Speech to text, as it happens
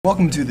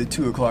Welcome to the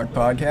 2 o'clock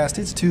podcast.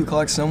 It's 2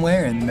 o'clock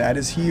somewhere, and that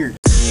is here.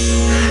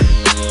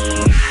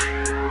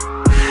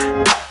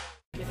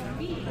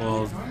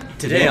 Well,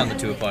 Today on the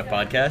 2 o'clock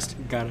podcast,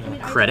 got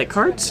credit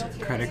cards?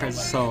 credit cards.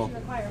 So,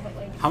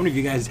 how many of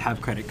you guys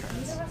have credit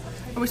cards?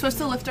 Are we supposed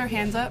to lift our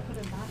hands up?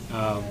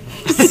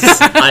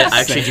 I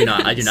actually do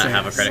not. I do not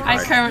have a credit I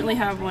card. currently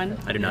have one.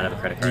 I do not have a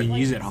credit Do card. you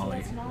use it,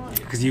 Holly?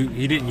 Because you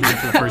didn't use it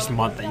for the first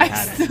month that you I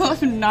had it. still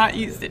have not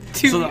used it,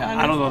 to So be honest.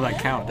 I don't know if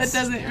that counts. That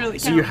doesn't really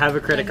count. So you have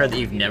a credit card that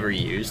you've never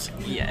used?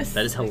 Yes.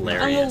 That is I'm a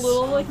hilarious.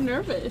 little,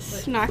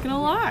 nervous. Not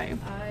gonna lie.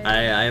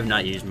 I have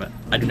not used my...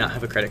 I do not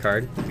have a credit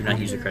card. Do not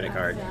use a credit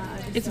card.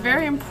 It's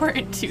very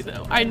important to,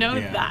 though. I know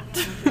Yeah.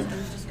 that.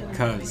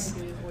 Because,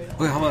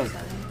 wait, how about,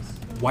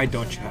 why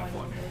don't you have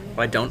one?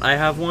 Why don't I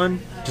have one?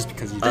 Just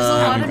because you There's a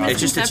lot haven't of got It's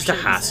just a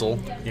misconceptions. hassle.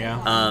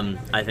 Yeah.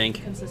 I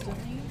think,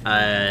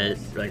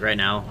 like right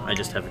now, I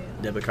just have a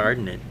debit card,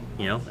 and it,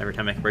 every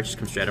time I purchase,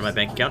 comes straight out of my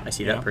bank account. I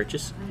see Yeah. that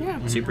purchase.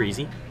 Yeah. Super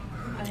easy.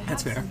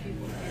 That's fair.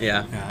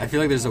 Yeah. Yeah, I feel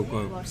like there's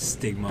a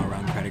stigma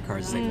around credit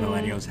cards like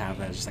millennials have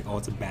that it's just like, oh,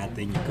 it's a bad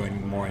thing, you're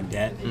going more in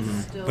debt.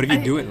 But if you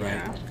do it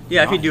right,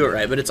 Yeah, if you do it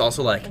right, but it's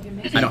also like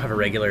I don't have a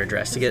regular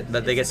address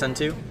that they get sent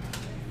to.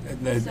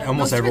 almost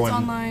Most of everyone. it's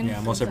online.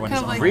 Yeah, most everyone is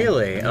Kind of online. like-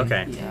 Really?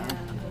 Okay. Yeah.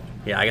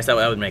 Yeah, I guess that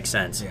would make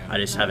sense. Yeah. I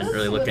just haven't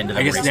really looked into them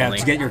I guess recently.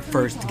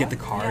 to get the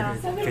card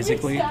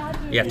physically,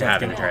 You have to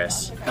have an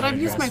address. But I've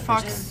used my address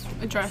Fox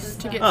address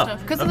to get Oh,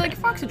 stuff. Because, okay.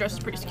 Fox address is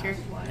pretty secure.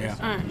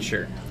 Yeah.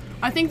 Sure.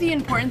 I think the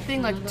important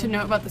thing, to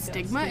note about the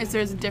stigma is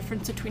there's a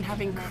difference between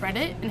having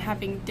credit and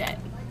having debt.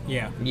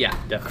 Yeah. Yeah,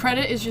 definitely.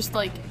 Credit is just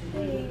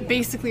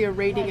basically a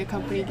rating a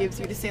company gives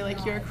you to say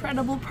you're a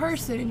credible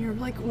person, you're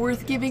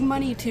worth giving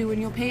money to, and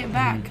you'll pay it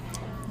back.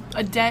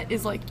 A debt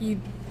is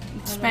you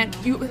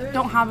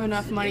don't have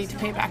enough money to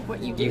pay back what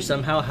you You give.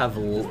 somehow have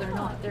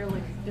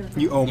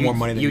You owe more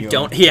money than you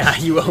don't. owe. Yeah,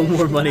 you owe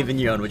more money than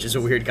you own, which is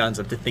a weird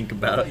concept to think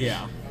about.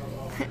 Yeah.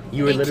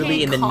 You are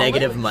literally in the college?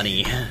 negative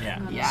money. Yeah.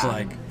 Yeah.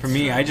 So for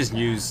me, I just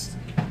use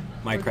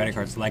my credit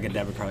cards like a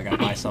debit card. I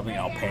buy something,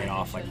 I'll pay it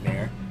off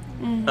there.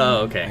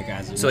 Oh, okay. Like,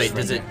 as So wait,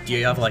 it's right do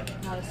you have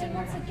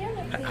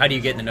how do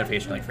you get the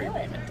notification for your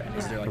payment then?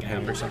 Is there an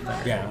app or something?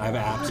 Yeah, I have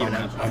apps. You On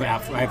have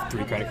it. I have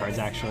 3 credit cards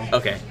actually.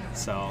 Okay.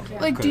 So.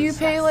 Do you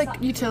pay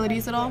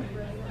utilities at all?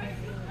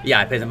 Yeah,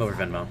 I pay them over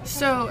Venmo.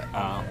 So,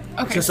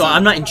 okay. So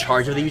I'm not in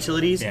charge of the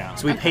utilities. Yeah.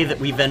 So we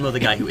we Venmo the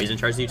guy who is in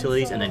charge of the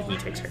utilities, and then he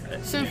takes care of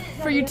it. So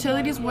for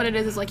utilities, what it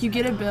is you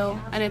get a bill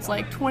and it's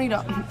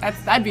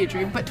 $20. That'd be a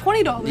dream, but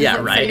 $20. Yeah,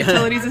 let's right. say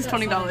utilities is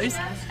 $20,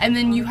 and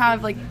then you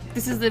have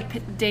this is the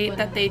date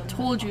that they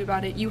told you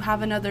about it. You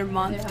have another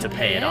month To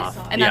pay it off.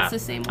 and Yeah. that's the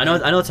same. I know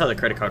that's how the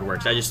credit card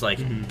works. I just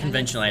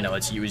conventionally I know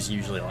it's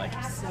usually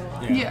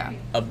Yeah.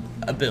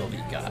 a bill that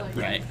you got,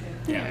 right?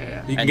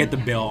 Yeah. You can And- get the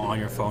bill on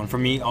your phone. For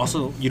me,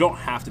 also, you don't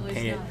have to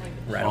pay it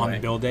Right on away. the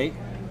bill date.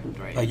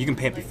 Right. You can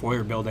pay it before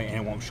your bill date, and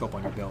it won't show up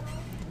on your bill.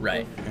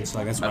 Right. And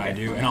so that's what I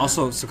Okay. do. And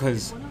also,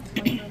 because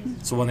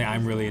one thing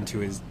I'm really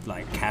into is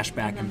cash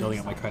back and building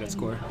up my credit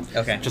score.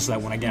 Okay. Just so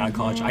that when I get out of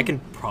college, I can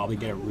probably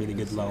get a really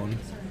good loan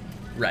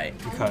Right.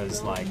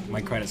 because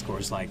my credit score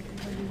is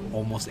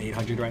almost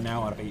 800 right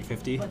now out of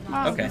 850.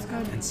 Wow, Okay. that's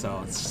good. And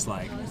so it's just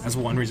that's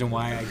one reason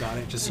why I got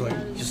it. Just so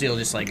You'll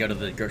just go to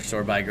the grocery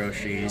store, buy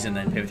groceries, and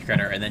then pay with your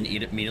credit, and then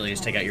immediately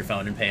just take out your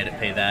phone and pay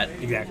that.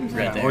 exactly.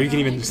 Right Yeah. there. Or you can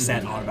even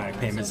set automatic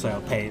payments, so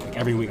I'll pay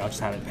every week. I'll just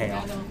have it pay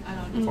off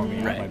for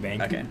me Right. at my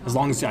bank. Okay. As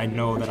long as I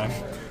know that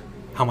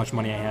how much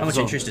money I have. How much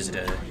So, interest is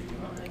it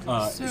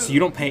So you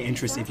don't pay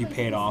interest if you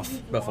pay it off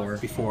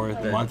before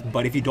the month.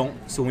 But if you don't,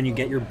 so when you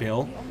get your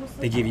bill,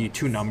 they give you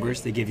 2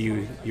 numbers. They give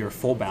you your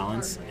full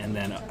balance and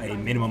then a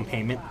minimum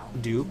payment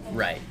due.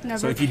 Right. Never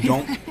So if you pay.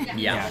 don't,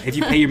 Yeah. if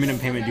you pay your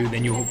minimum payment due,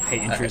 then you will pay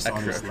interest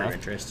on this Accrue left.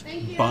 interest.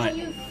 But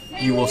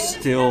you will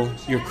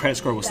your credit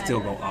score will still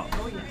go up.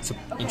 So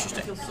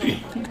Interesting.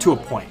 to a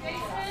point,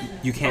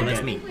 you can't that's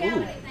get. me.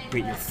 Ooh,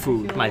 wait, your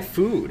food. My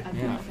food.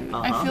 Yeah,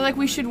 I feel like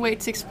we should wait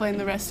to explain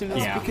the rest of this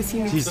Yeah. because he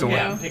needs He's to the one.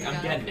 know.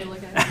 I'm getting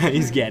it.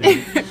 he's getting.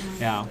 It.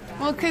 Yeah.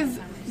 Well, because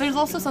there's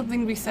also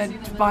something to be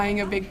said to buying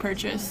a big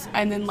purchase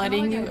and then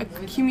letting you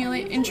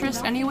accumulate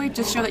interest anyway,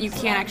 just so that you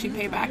can actually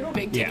pay back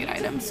big ticket Yeah.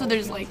 items. So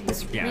there's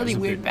this Yeah, really there's a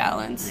weird big-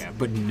 balance. Yeah,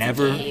 but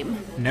never game.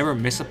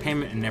 miss a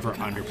payment and never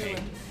underpay.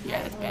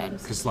 Yeah, that's bad.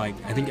 Because I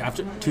think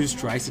after 2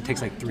 strikes, it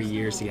takes 3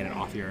 years to get it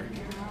off your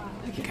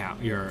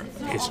account, your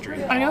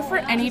history. I know for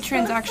any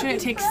transaction it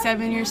takes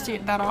 7 years to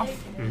get that off.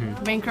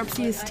 Mm-hmm.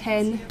 Bankruptcy is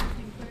 10.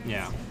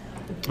 Yeah,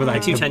 but It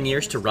takes you 10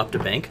 years to rupt a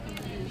bank.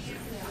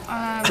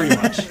 pretty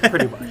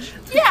much.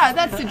 Yeah,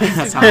 that's a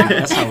That's how it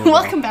works.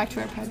 Welcome back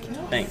to our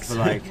podcast. Thanks.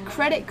 But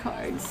Credit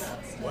cards.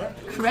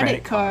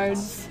 Credit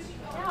cards.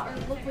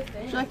 Would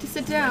you like to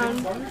sit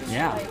down?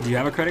 yeah. Do you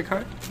have a credit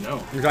card?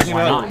 No. You're talking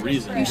Why about not? a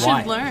reason. You should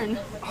Why? learn.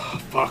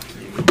 Fuck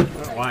you.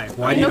 Why?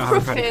 Why do you No not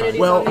have a credit card? profanity.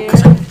 Well, on the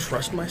because air. I don't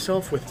trust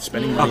myself with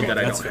spending money Okay, that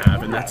I that's don't fair.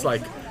 have, and that's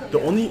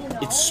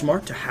it's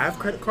smart to have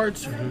credit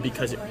cards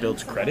because it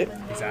builds credit.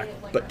 Exactly.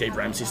 But Dave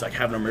Ramsey's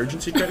have an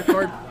emergency credit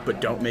card, but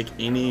don't make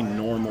any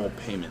normal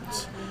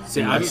payments.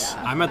 See,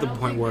 I'm at the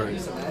point where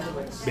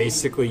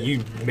basically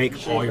you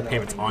make all your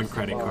payments on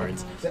credit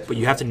cards, but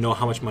you have to know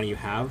how much money you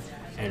have.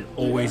 And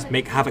always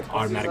have like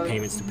automatic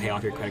payments to pay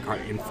off your credit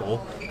card in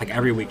full. Like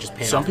every week, just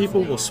pay it Some off in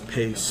people full. will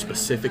pay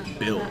specific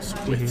bills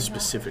with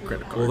specific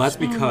credit cards. Well, that's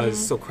because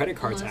so credit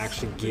cards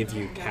actually give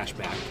you cash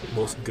back.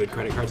 Most good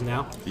credit cards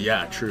now.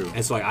 Yeah, true.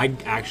 And so like I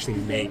actually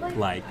make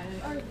like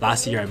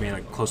last year I made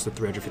like close to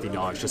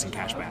 $350 just in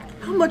cash back.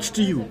 How much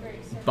do you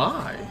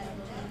buy?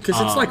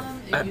 Because it's like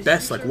at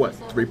best like what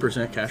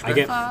 3% cash back.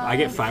 I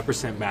get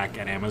 5% back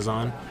at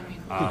Amazon,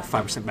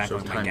 5% back so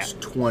on my times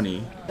Gap.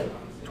 20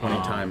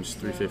 times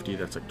 350.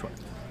 That's like 20.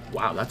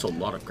 Wow, that's a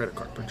lot of credit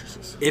card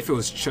purchases. If it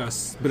was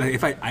just, but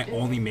if I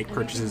only make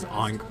purchases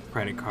on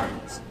credit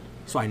cards,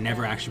 so I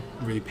never actually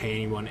really pay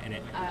anyone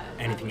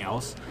anything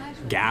else.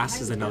 Gas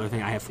is another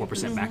thing. I have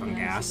 4% back on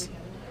gas.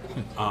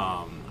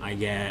 I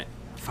get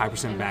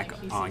 5% back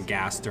on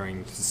gas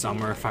during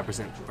summer,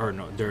 5% or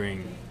no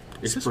during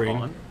Is this spring.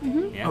 on?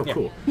 Yeah. Oh,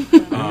 cool. I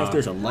don't know if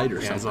there's a light or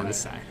Yeah, it's something. on this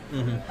side.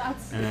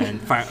 And then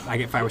I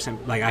get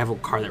 5%. Like I have a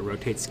car that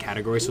rotates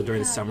categories. So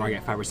during the summer, I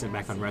get 5%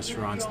 back on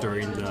restaurants.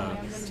 During the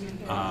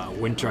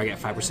winter, I get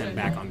 5%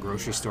 back on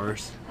grocery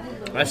stores.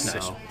 That's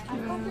nice. So,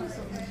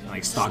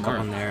 like stock up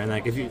on there, and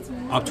like if you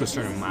up to a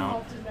certain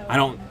amount, I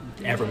don't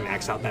ever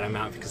max out that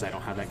amount because I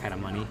don't have that kind of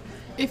money.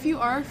 If you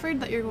are afraid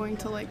that you're going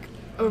to like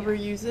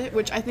overuse it,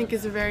 which I think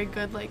is a very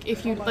good like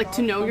if you like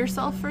to know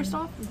yourself first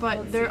off,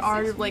 but there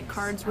are like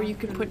cards where you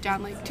can put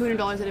down like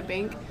 $200 at a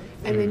bank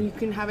and then you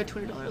can have a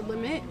 $20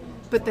 limit,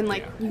 but then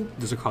like you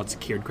Those are called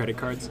secured credit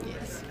cards.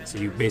 yes. So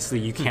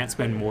you can't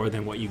spend more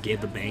than what you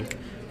gave the bank,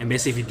 and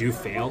basically if you do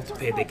fail to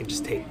pay, they can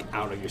just take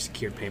out of your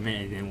secured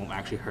payment and it won't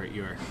actually hurt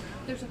your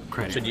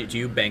credit. So do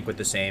you bank with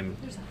the same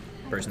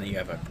person that you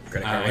have a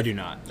credit card with? I do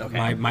not.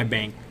 Okay. My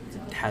bank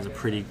has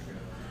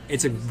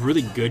it's a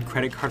really good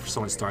credit card for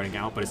someone starting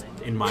out, but it's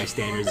in my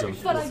standards of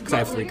because I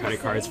have 3 credit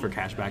cards for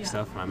cashback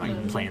stuff, and I'm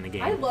like playing the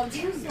game.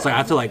 So I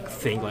have to like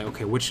think like,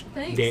 okay, which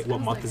day,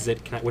 what month is it?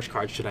 Which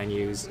card should I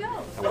use?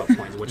 At what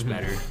point? Which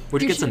better?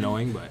 Which gets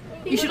annoying, but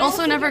You should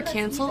also never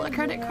cancel a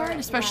credit card,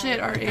 especially at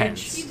our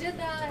age.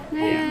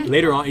 depends.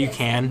 Later on, you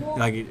can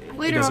like it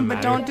Later doesn't on, but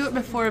matter. don't do it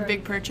before a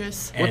big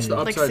purchase. What's the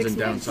And- like upsides 6 and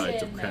months.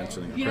 downsides of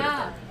canceling a credit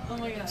card?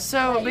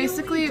 So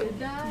basically,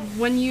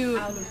 when you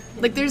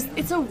like,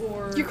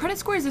 your credit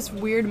score is this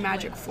weird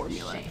magic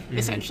formula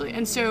essentially,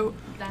 and so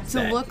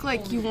to look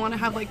like you want to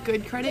have like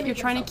good credit, you're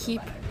trying to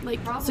keep like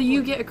so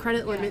you get a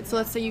credit limit. So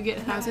let's say you get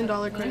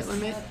 $1,000 credit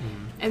limit,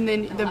 and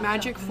then the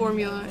magic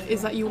formula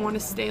is that you want to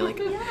stay like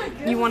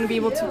you want to be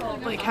able to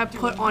like have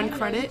put on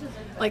credit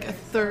like a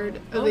third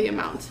of the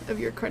amount of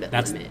your credit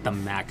That's limit. the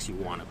max you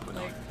want to put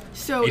on.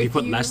 So If you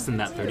put less than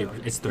that 30,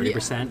 it's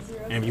 30%,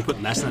 and if you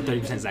put less than that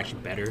 30%, it's actually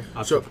better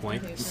up So- to a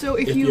point so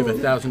If you have a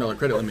 $1,000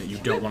 credit limit, you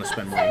don't want to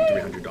spend more than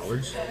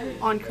 $300.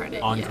 on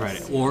credit, on yes.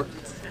 credit, or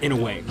in a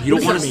way, you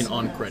What don't does want that to mean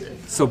on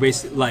credit? So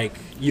basically, like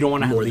you don't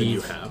want to More leave. than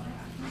you have.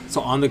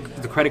 So on the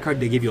credit card,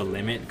 they give you a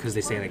limit because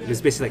they say like it's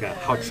basically like a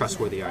how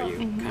trustworthy are you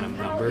kind of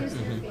number.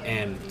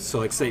 And so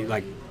like say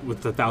like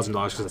with the $1,000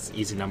 because that's an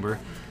easy number.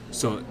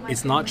 So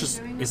it's not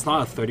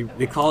a 30.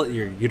 They call it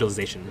your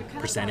utilization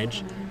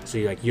percentage. So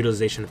you like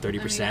utilization of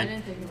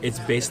 30%. It's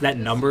based that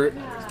number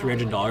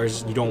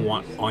 $300. You don't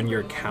want on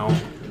your account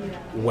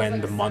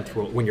when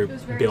when your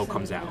bill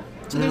comes out.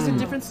 So there's a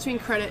difference between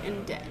credit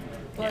and debt.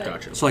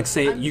 Gotcha. So like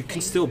say you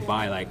can still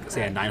buy like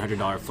say a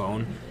 $900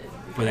 phone,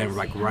 but then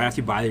like right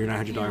after you buy your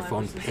 $900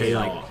 phone, pay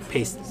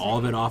all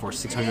of it off or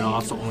 $600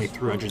 off, so only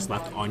 $300 is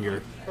left on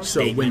your So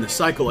statement. when the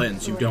cycle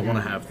ends, you don't want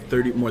to have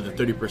more than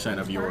 30%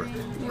 of your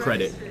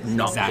credit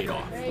not paid Exactly.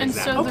 off. And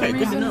so Okay, the good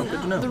to reason, know,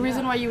 good to know. the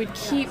reason why you would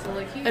keep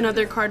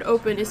another card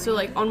open is so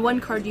like on one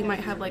card you might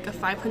have like a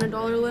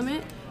 $500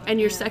 limit, and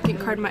your second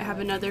card might have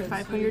another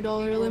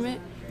 $500 limit.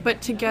 But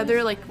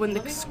together, like when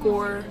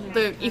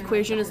the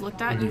equation is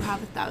looked at, you have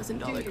 $1,000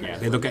 credit. Yeah,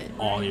 they look at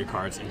all your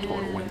cards in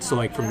total. So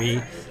like for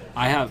me,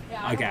 I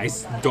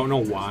don't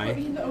know why,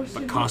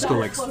 but Costco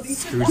like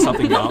screwed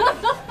something up,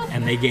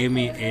 and they gave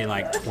me a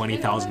like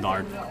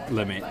 $20,000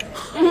 limit.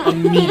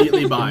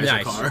 Immediately buys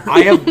Nice. a car.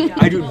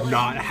 I do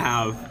not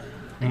have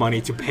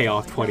money to pay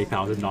off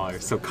 $20,000.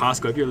 So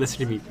Costco, if you're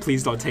listening to me,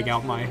 please don't take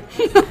out my.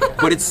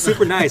 But it's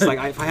super nice. Like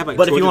if I have like.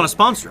 But if you 200 want to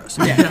sponsor us,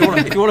 yeah,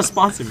 if you want to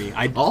sponsor me,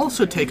 I'll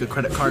also take a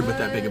credit card with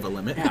that big of a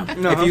limit. Uh-huh.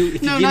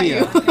 If you No,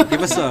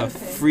 give us a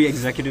free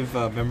executive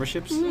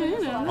memberships,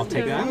 I'll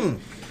take that.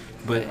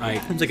 But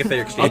like, seems like a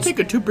fair I'll exchange. take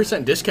a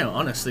 2% discount,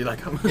 honestly.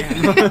 Like, I'm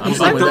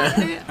fine with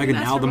that. Like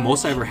now, the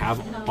most I ever have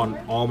on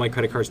all my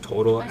credit cards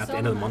total at the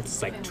end of the month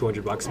is like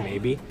 $200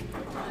 maybe.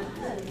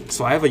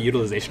 So I have a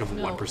utilization of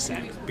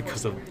 1%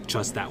 because of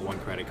just that one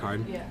credit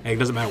card. And it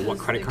doesn't matter what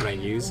credit card I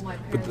use,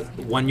 but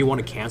the one you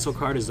want to cancel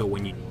card is the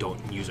when you don't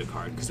use a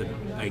card, because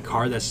a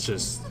card that's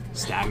just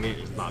stagnant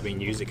is not being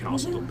used. It can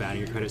also look bad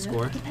in your credit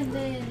score.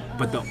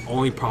 But the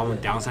only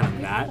problem downside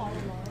of that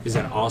is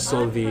that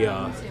also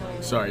the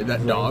Sorry,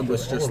 that dog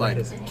was just like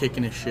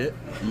kicking his shit,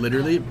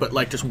 literally, but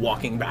like just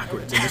walking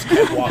backwards and just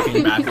kept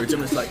walking backwards. It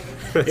was like,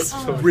 it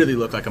really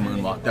looked like a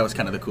moonwalk. That was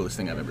kind of the coolest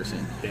thing I've ever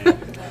seen.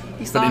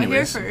 You saw But it here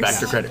anyways, first. back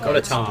to credit What a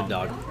cards. talented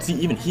dog. See,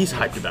 even he's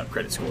hyped about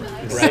credit score.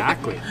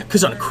 Exactly.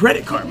 Because on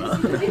Credit Karma,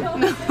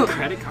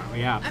 Credit card,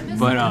 yeah.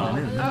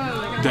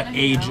 But the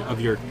age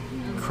of your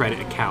credit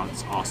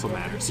accounts also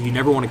matters. So you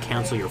never want to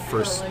cancel your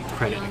first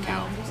credit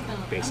account,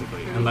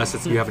 basically,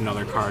 unless you have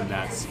another card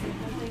that's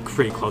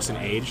pretty close in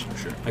age.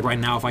 Sure. Like right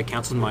now, if I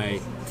canceled my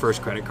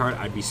first credit card,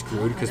 I'd be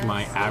screwed because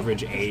my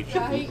average age,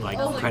 like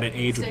credit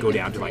age, would go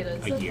down to like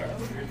a year.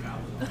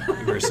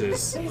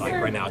 Versus like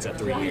right now it's at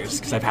 3 years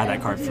because I've had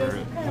that card for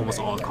almost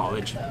all of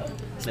college.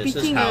 This is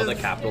Speaking how of- the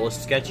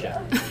capitalists get you.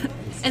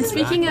 And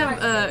speaking of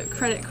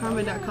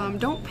creditkarma.com,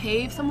 don't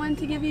pay someone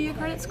to give you your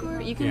credit score.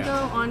 You can Yeah. go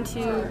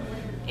onto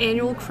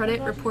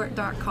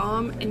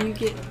annualcreditreport.com and you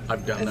get.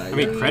 I've done that. I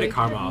mean, Credit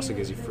Karma also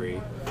gives you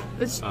free.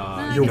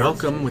 You're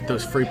welcome with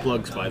those free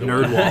plugs, by the way.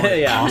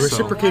 NerdWallet. Yeah. also.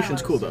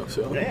 Reciprocation's cool though.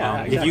 So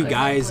If you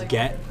guys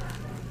get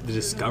the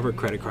Discover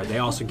credit card, they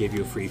also give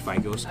you a free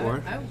FICO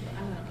score.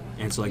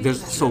 And so like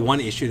there's one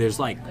issue, there's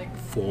like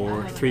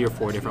 3 or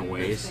 4 different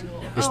ways.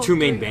 There's 2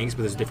 main banks,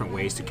 but there's different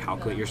ways to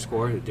calculate your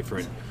score.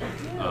 Different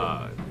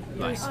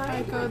There's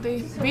FICO.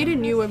 They made a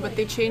new one, but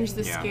they changed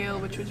the Yeah. scale,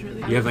 which was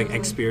really. you have like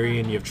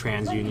Experian, you have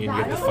TransUnion, you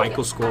have the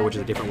FICO score, which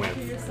is a different way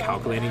of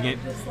calculating it.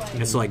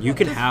 And so like you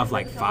can have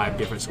like 5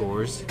 different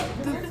scores.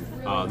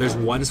 There's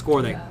one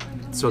score that,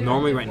 so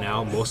normally right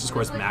now most of the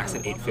scores max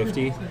at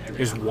 850.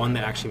 There's one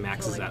that actually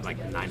maxes at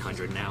like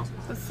 900 now.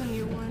 That's the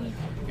new one.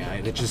 Yeah,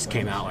 it just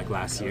came out like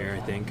last year, I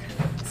think.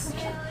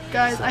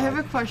 Guys, I have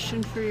a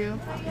question for you.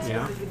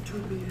 Yeah.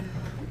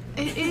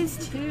 It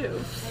is too.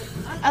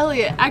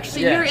 Elliot,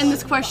 actually, you're in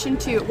this question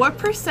too. What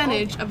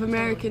percentage of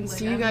Americans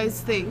do you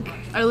guys think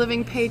are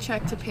living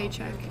paycheck to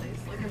paycheck?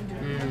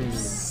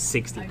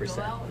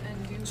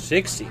 60%.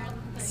 60.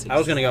 I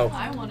was gonna go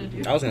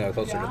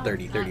closer to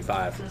 30,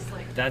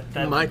 35. That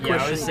My yeah, I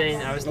question- was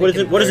saying, I was What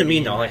thinking does it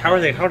mean though? Like how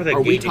do they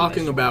Are we gauging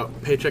talking this?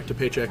 about paycheck to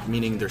paycheck,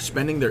 meaning they're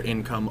spending their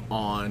income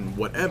on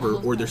whatever,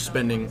 or they're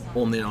spending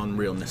only on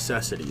real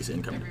necessities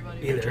income?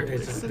 either.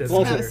 It's It's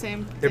kind of the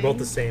same. They're both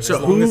the thing. same. So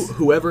as long as,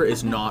 whoever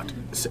is not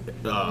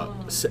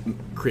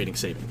creating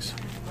savings,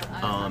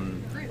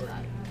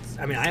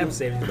 I mean, I have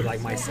savings, but like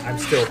I'm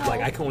still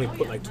like I can only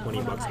put like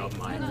 $20 of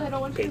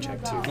my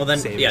paycheck to. Well then,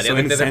 Savings. yeah. The So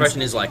in other a sense-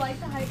 question is like,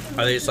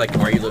 are they just like,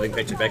 are you living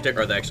paycheck to paycheck,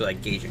 or are they actually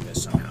like gauging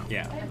this somehow?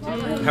 Yeah.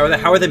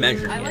 How are they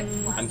measuring it?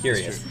 I'm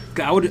curious.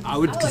 I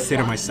would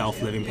consider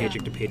myself living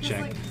paycheck to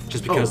paycheck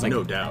just because like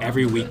no doubt.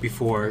 every week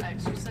before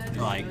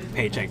like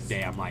paycheck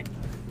day I'm like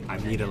I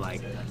need to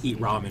like eat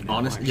ramen. now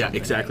honest, or yeah, something.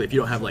 exactly. If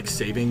you don't have like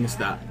savings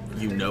that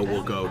you know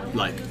will go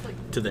like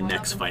to the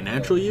next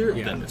financial year,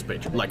 Yeah. then it's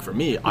paycheck. Like for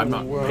me, I'm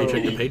not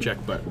paycheck to paycheck,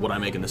 but what I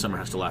make in the summer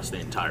has to last the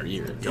entire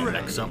year till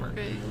next summer.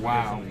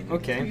 Wow.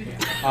 Okay.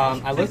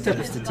 I looked up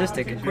a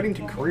statistic. According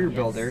to Career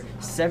Builder,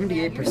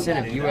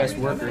 78% of U.S.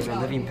 workers are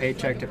living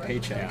paycheck to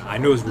paycheck. I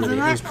knew it was really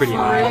it was pretty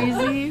high.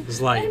 Crazy. It's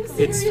like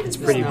it's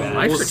pretty bad.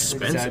 Life's Well,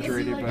 expensive,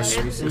 Exaggerated by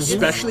research.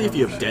 especially if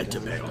you have debt to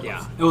pay.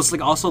 yeah. It was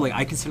like also like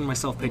I consider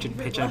myself paycheck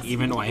to paycheck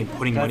even though I'm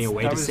putting money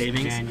away that to was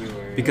savings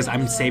January. because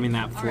I'm saving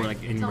that for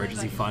like an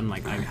emergency fund.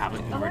 Like I have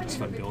like an emergency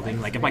fund building.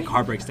 Like if my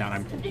car breaks down,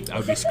 I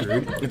would be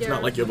screwed. It's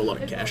not like you have a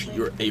lot of cash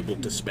you're able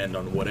to spend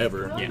on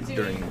whatever Yeah.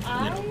 during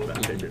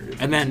that pay period.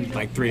 And then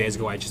like 3 days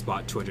ago, I just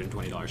bought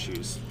 $220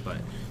 shoes. But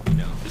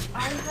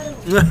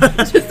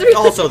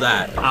Also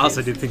that. I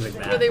also do things like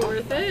Are that. they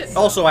worth it?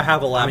 Also, I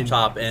have a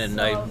laptop and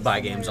I buy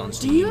games on Do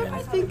Steam. you ever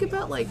and think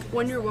about like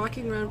when you're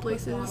walking around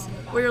places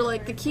where you're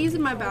like the keys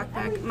in my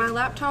backpack, my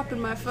laptop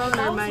and my phone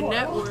are my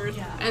net worth,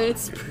 and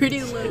it's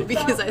pretty low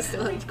because I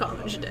still have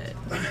college debt.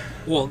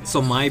 Well,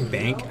 so my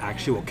bank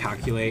actually will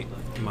calculate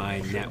my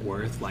net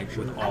worth like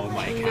with all of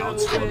my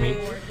accounts for me.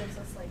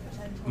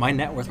 My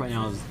net worth right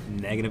now is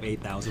negative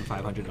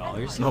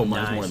 $8,500. Oh,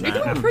 mine's more than You're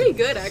that. doing pretty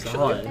good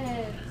actually.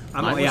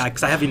 Yeah,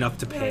 because I have enough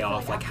to pay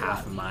off like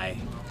half of my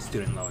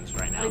student loans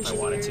right now if I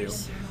wanted to.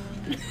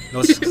 No,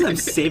 it's just because I'm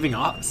saving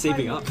up. I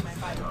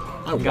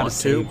gotta want to,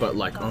 save. but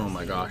like, oh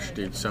my gosh,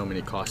 dude, so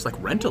many costs. Like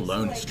rent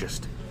alone is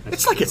just,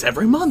 it's like it's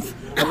every month.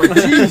 I'm like,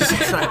 jeez,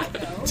 it's like,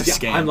 it's a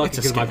scam. I'm lucky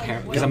It's a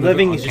because I'm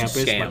Living living on is just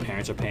a campus. My scam.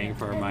 parents are paying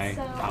for my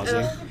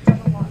housing.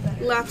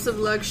 Lapse of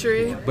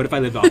luxury. But if I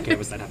lived off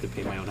campus, I'd have to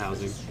pay my own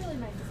housing,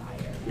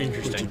 which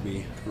Interesting. would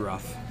be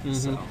rough.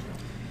 So,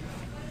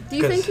 Do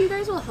you think you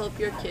guys will help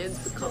your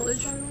kids with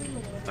college?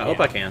 I hope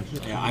I can.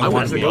 yeah, I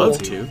want would to be love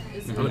able to.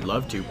 I would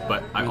love to,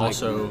 but I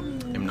also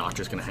am not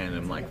just gonna hand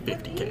them like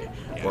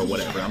 50K or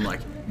whatever. I'm like,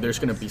 there's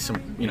gonna be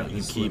some, you know,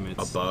 you keep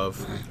Limits.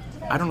 above.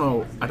 I don't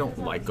know. I don't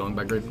like going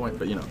by grade point,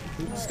 but you know,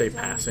 stay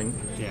passing.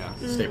 Yeah,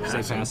 Stay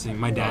passing. passing.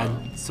 My dad,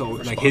 so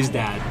like his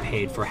dad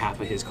paid for half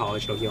of his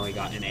college, so he only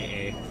got an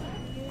AA.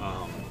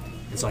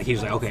 And so like he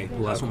was like, okay,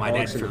 well that's what my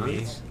dad did for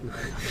me.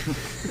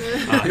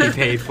 He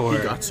paid for. He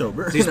got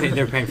sober.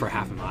 They're paying for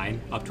half of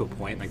mine up to a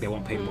point. Like they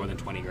won't pay more than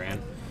 20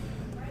 grand.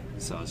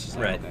 So it's just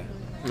like, Right. okay.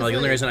 Well, the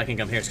only reason I can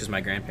come here is because my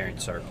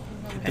grandparents are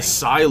The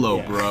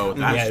silo, bro.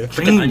 That's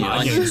onion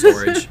genius.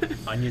 storage.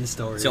 Onion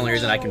storage. It's the only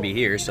reason I can be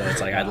here, so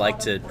it's like I'd like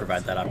to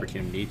provide that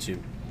opportunity to.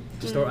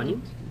 To store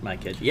onions? my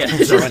kids. Yeah,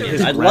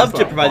 I'd love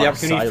to provide the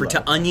opportunity for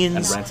to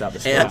onions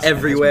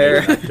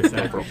everywhere.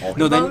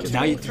 No, then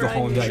now you go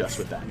home and be like, Just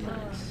with that.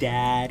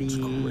 Daddy,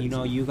 you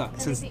know, you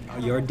got since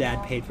your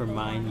dad paid for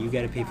mine, you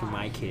got to pay for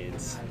my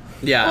kids.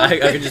 Yeah, I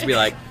could just be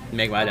like,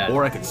 make my dad.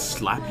 Or I could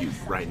slap you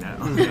right now.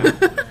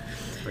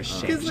 For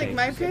shame, Because like shame.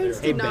 my parents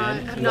Hey, did not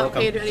Ben, have not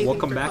paid anything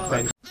welcome for back,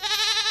 college. Ben.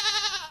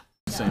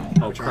 Same.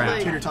 Oh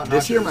crap! Like,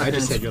 This year, my I just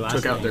parents said your last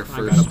took out name. their I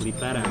first gotta bleep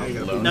that out.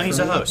 loan No, he's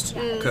a host.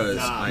 because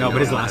I No, know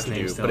but his what I last have to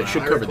name's do, but it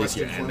still should cover this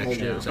year and next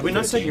year. Have we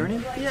not said your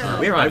name? yeah.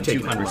 We were I've on two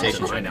taken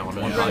conversations right now on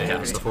one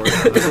podcast before.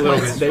 It's a little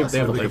bit. They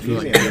have a late fee,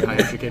 like they're high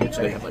educated,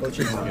 so they have like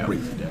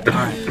brief debt. All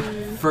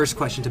right. First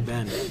question to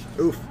Ben.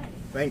 Oof.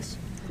 Thanks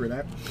for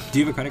that. Do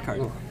you have a credit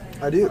card?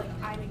 I do.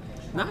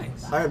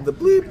 Nice. I have the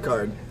bleep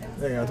card.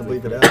 There you have to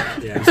bleep it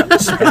out. Yeah.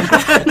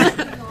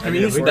 Can we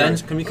use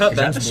Ben's? Can we cut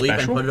Ben's bleep and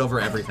special? put it over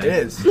everything? It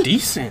is.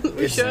 Decent.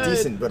 It's should.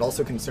 decent, but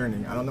also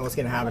concerning. I don't know what's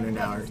going to happen in an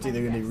hour. It's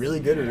either going to be really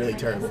good or really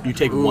terrible. You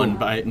take one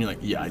bite and you're like,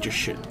 yeah, I just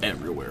shit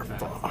everywhere.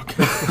 Fuck.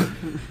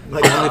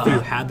 Like, Only if you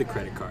had the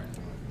credit card.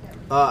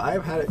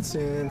 I've had it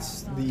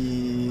since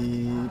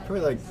probably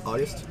like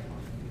August.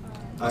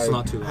 That's I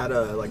not too long. had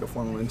a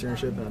formal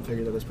internship, and I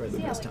figured that was probably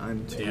the best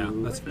time to Yeah,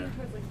 that's fair.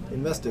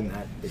 invest in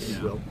that, if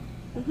you will.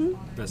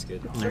 That's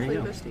good. Definitely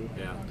investing.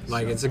 Yeah,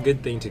 like it's a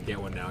good thing to get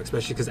one now,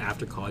 especially because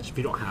after college, if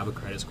you don't have a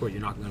credit score,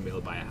 you're not going to be able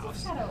to buy a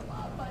house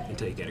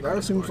until you get a That credit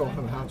assumes score. I'll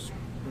have a house,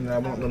 and I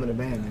won't live in a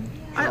van. And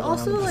I travel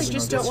also around like the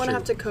just casino don't want to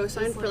have to district.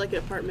 co-sign for like an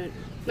apartment.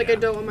 Like I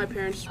don't want my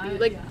parents to be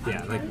like.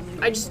 Yeah, like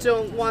I just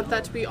don't want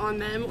that to be on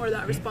them or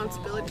that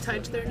responsibility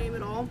tied to their name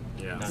at all.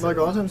 yeah. Like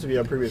a lot of times, if you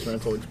have previous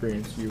rental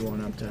experience, you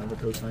won't have to have a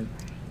cosign.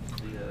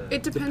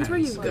 It depends where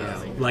you go.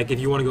 Yeah. Like if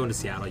you want to go into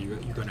Seattle, you're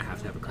going to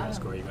have a credit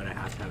score. You're going to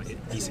have a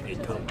decent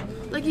income.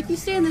 Like if you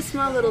stay in this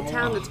small little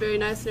town that's very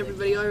nice and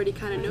everybody already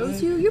kind of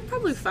knows you, you're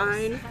probably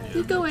fine.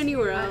 You go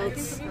anywhere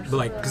else, But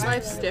like, because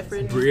life's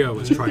different. Bria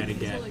was trying to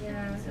get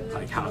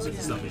like housing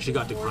and stuff, and she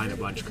got declined a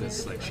bunch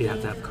because like she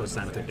had to have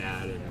co-sign with her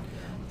dad, and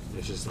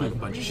it's just like a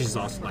bunch. She's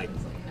also like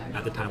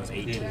at the time was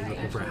 18,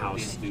 looking for a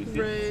house,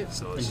 Right.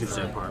 so it's just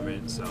an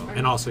apartment. So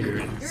and also you're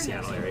in the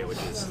Seattle area, which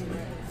is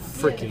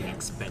freaking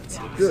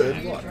expensive.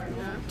 Good luck.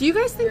 Do you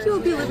guys think you will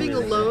be living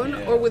alone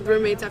or with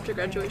roommates after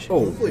graduation?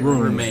 Oh,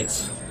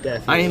 Roommates.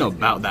 I ain't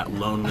about that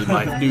lonely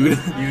life, dude.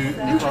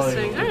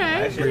 Interesting. All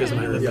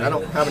right. Yeah, I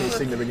don't have any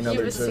significant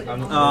others. So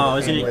Oh,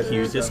 isn't it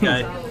cute? This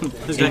guy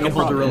can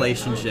hold a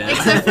relationship.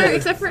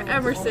 Except for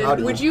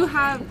Emerson, would you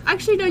have?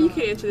 Actually, no. You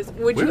can answer this.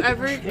 Would you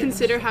ever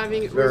consider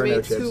having there are no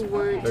roommates chips. who They're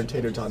weren't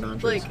tater tot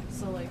nachos.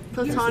 like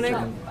platonic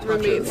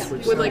roommates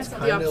Which with like sounds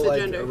the kinda opposite like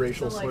gender? a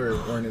racial slur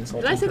or an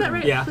insult. Did I say that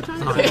right? Yeah.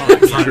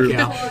 Platonic?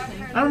 Yeah.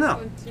 I don't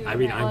know. I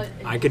mean,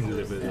 I could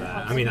live with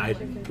that. I mean, I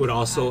would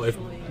also if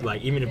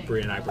like even if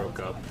Bria and I broke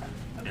up,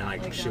 and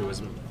like she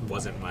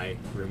wasn't my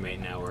roommate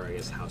now, or I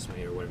guess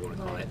housemate or whatever you want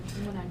to call it.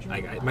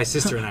 Like my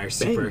sister and I are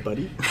super. Dang,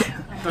 buddy.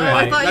 Oh,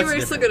 I thought you That's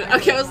were still gonna.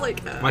 Okay, I was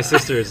like. My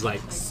sister is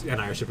like and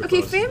I are super Okay,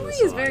 close. family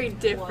so is very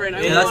different.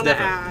 I Yeah, that's want to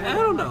different. I add.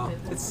 don't know.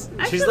 It's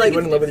I she's feel like You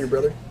wouldn't live with your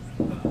brother?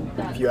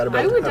 If you had a I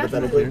brother, would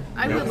hypothetically?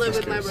 definitely. I would live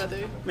with my brother.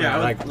 Yeah,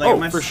 like- like oh,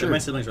 my, for sure. my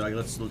siblings are like,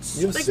 let's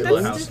You have Like,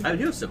 siblings? that's I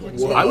do have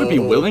siblings. Whoa. I would be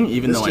willing,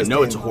 even This though I just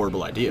know it's a in.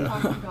 horrible idea.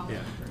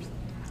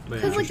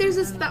 Because like there's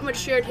just that much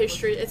shared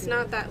history, it's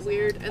not that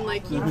weird, and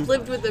like you've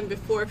lived with them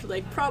before for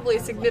like probably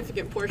a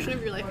significant portion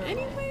of your life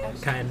anyway.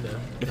 kind of.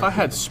 If I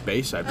had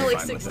space, I'd be Oh, like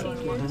fine with 16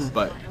 it. years.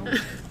 But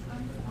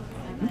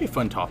it'd be a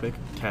fun topic.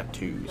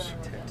 Tattoos,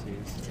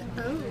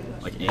 Oh,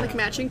 like like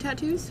matching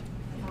tattoos.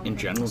 in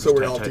general. So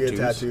just we're all to get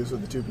tattoos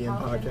with the 2 p.m.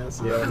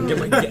 podcast? Yeah.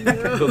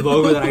 The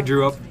logo that I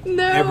drew up.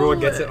 No. Everyone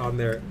gets it on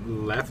their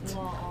left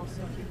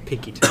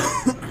pinky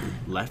toe.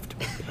 Left.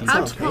 How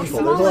Sounds painful.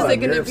 small There's a lot is it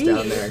of gonna nerves be?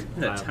 down there.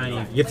 That tiny.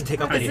 You have to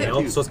take off the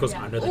nail, so it goes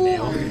under the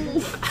nail.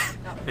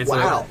 And so,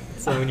 Wow.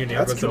 so when your nail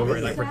That's goes over,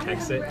 it like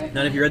protects it.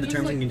 None of you read the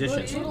terms and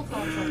conditions.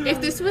 If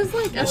this was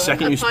like The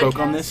second you spoke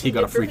on this, he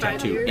got a free for 5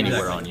 tattoo years.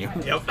 anywhere on you.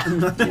 Yep.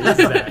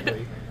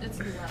 Exactly.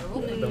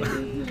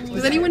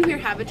 Does anyone here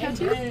have a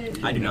tattoo?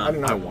 I do I not.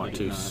 don't I know. want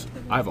to.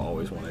 I've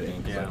always wanted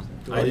ink. Yeah.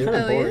 Oh, you're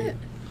kind of boring.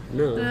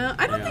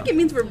 I don't think it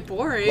means we're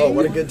boring. Well,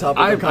 what a good topic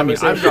of I mean,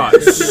 conversation. I've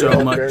got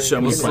so much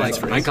Like,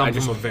 for I this. come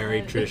from a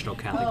very traditional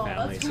Catholic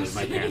family, so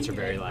my parents are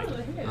very like,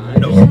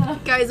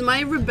 Guys, my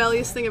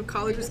rebellious thing of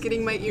college was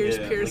getting my ears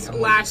pierced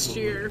last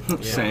year.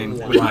 Same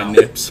with my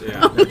nips.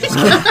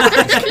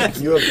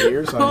 You have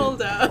ears on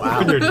Hold up.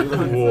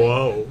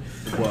 whoa.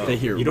 They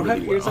hear You don't really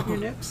have ears well. on your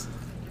nips?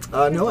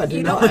 No, I do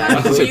You not. don't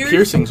have I said ears?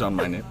 piercings on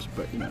my nips,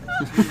 but you know.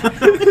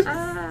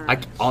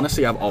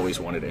 Honestly, I've always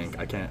wanted ink.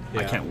 I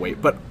can't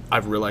wait. But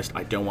I've realized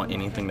I don't want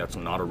anything that's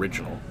not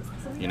original.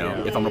 You know,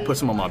 if I'm gonna put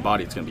some on my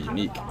body, it's gonna be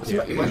unique.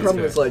 My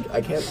problem is like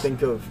I can't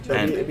think of.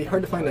 It'd be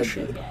hard to find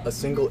a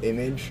single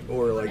image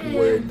or like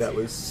word that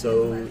was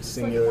so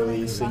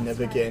singularly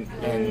significant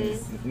and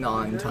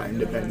non-time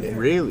dependent.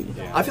 Really?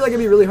 I feel like it'd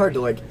be really hard to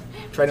like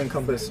try to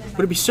encompass.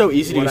 Would it be so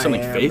easy to What do I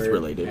something am faith or-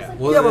 related?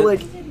 Well, Yeah, but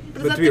like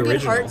But is that to be a good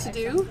original. heart to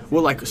do?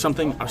 Well, like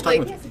something I was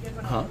talking Like,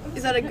 with. Huh?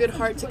 is that a good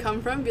heart to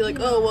come from? Be like,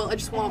 oh well, I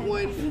just want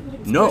one.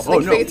 No, It's,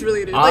 like, no. faith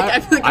related. Like, I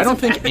feel like I it's don't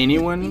think bad.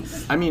 anyone.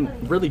 I mean,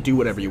 really do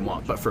whatever you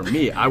want. But for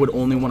me, I would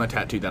only want a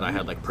tattoo that I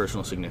had like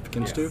personal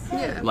significance to.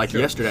 Yeah. Like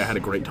yesterday, I had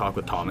a great talk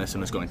with Thomas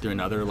and was going through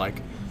another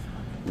like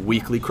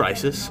weekly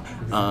crisis.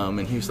 And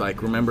he was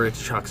like, "Remember, it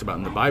talks about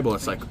in the Bible.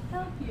 It's like,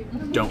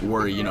 don't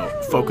worry,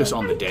 focus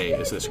on the day."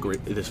 Is this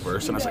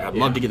verse? And I was like, I'd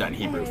love to get that in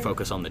Hebrew.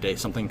 Focus on the day,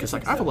 something because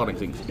like I have a lot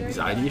of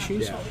anxiety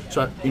issues. Yeah.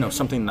 So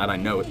something that I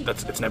know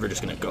it's never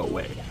just gonna go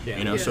away.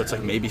 Yeah. So it's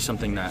like maybe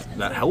something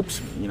that helps.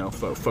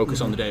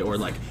 Focus on the day. Or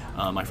like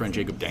my friend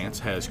Jacob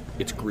Dance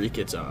it's Greek.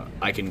 It's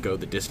I can go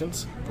the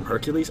distance from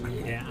Hercules.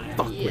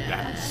 Fuck with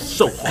that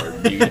so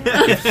hard, dude.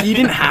 If he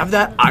didn't have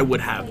that, I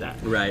would have that.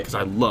 Right. Because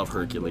I love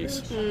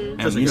Hercules. And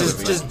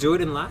Just do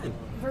it in Latin.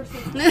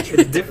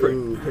 It's different.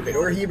 Ooh, perfect.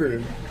 Or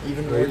Hebrew,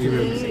 even more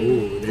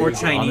Hebrew. Or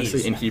Chinese.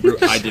 Honestly, in Hebrew,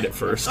 I did it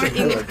first. I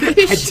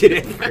did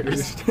it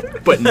first.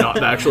 But not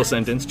the actual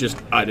sentence, just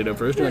I did it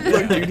first. You're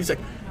like, dude, he's like,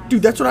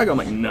 dude, that's what I got. I'm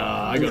like,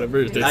 nah, I got it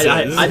first. It says.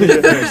 I did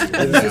it first.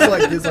 This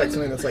is like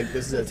something that's like,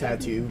 this is a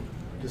tattoo,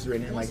 just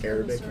written in like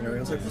Arabic, and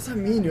everyone's like, what's that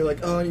mean? You're like,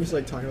 oh, and you just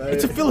like talking about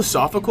It's a it.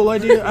 philosophical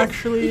idea,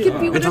 actually. It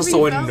could be Until whatever you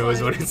someone felt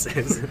knows like. what it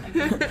says.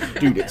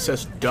 Dude, it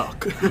says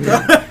duck.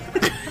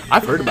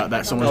 I've heard about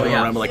that. Someone's going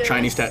around with like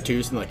Chinese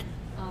tattoos and like,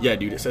 yeah,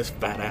 dude, it says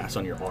fat ass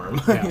on your arm.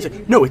 He's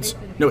like, no, it's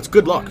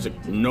good luck. He's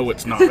like, no,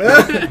 it's not.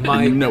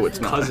 My No, it's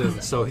not.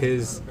 cousin, so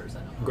his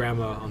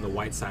grandma on the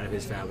white side of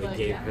his family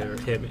gave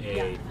him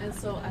a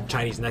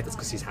Chinese necklace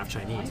because he's half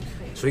Chinese.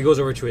 So he goes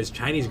over to his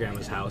Chinese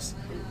grandma's house,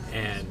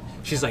 and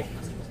she's like,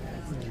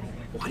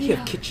 "Why do you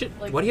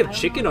have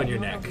chicken on your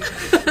neck?"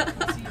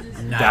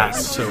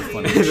 That's so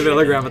funny. And the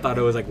other grandma thought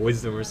it was like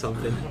wisdom or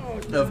something.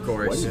 Of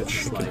course.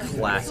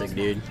 Classic,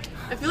 dude.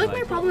 I feel like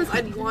my problem is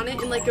I'd want it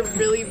in like a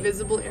really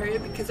visible area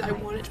because I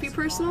want it to be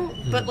personal,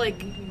 but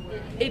like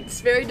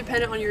it's very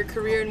dependent on your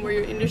career and where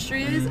your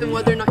industry is and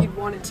whether or not you'd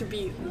want it to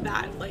be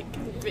that like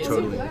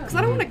visible. Because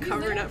I don't want to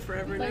cover it up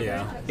forever and ever.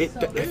 Yeah.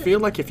 I feel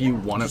like if you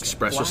want to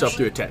express yourself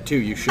through a tattoo,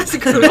 you should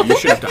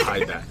have to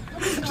hide that.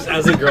 Just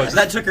as a girl,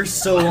 That took her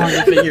so long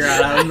to figure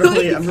out. I'm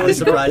really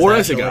surprised. Or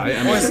as a actually. guy.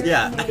 I mean,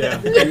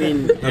 Yeah. I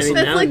mean That's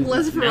like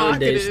less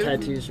nowadays provocative.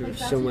 tattoos are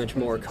so much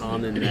more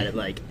common that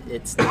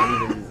it's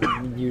not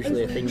even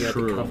usually a thing you have to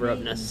True. cover up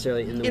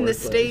necessarily in the In the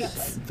workplace.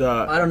 States.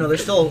 I don't know.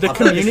 There's still the I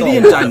feel like there's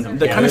community still and a lot.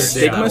 the kind of there's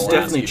stigma is a lot.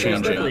 definitely There's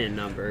definitely a changing.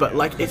 number. But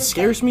like it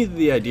scares me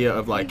the idea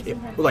of like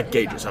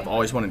gauges. I've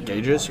always wanted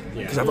gauges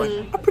because I've like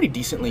a pretty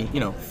decently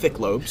thick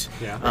lobes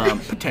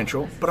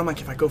potential. But I'm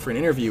like if I go for an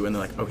interview and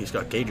they're like, oh, he's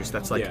got gauges,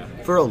 that's like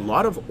for a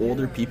lot of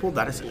older people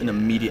that is an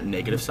immediate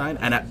negative sign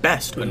and at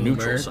best a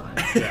neutral sign.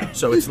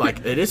 So it's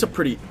like it is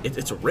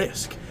it's a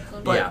risk.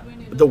 But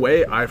the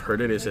way I've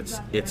heard it is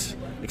it's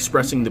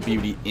expressing the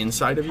beauty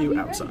inside of you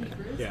outside.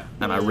 Yeah.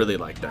 And I really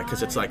like that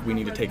because it's like we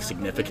need to take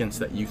significance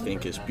that you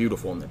think is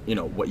beautiful and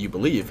what you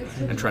believe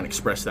and try and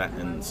express that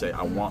and say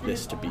I want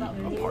this to be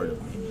a part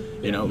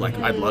of me. Like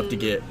I'd love to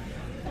get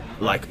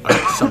like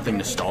something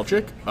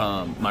nostalgic.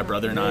 My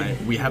brother and I,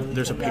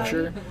 there's a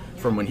picture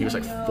from when he was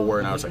like 4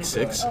 and I was like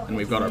 6, and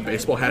we've got our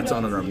baseball hats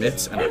on and our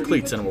mitts and our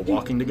cleats, and we're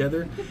walking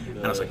together.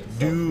 And I was like,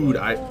 dude,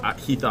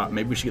 he thought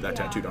maybe we should get that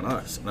tattooed on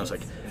us. And I was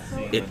like,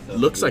 it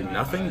looks like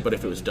nothing, but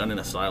if it was done in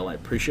a style I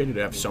appreciated,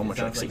 it'd have so much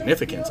like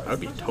significance. I would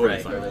be totally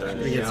fine with that.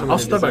 I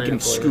also thought about getting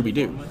Scooby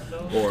Doo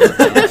or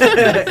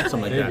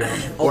something like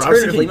that. Or I was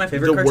Alternatively, thinking my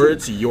favorite the cartoon.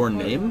 words "your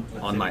name"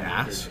 on my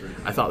ass.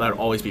 I thought that would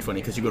always be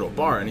funny because you go to a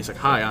bar and he's like,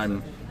 "Hi,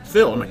 I'm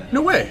Phil." I'm like,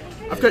 "No way,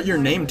 I've got your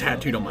name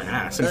tattooed on my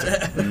ass." And he's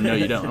like, "No,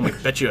 you don't." I'm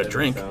like, "Bet you a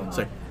drink." It's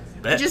like,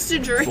 "Bet." Just a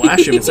drink.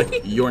 Flash him. It's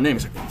like your name.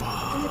 It's like,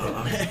 fuck.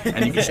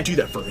 And you can just do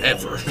that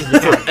forever,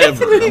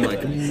 forever. I'm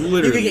like,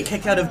 literally. You could get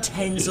kicked out of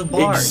tens of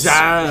bars.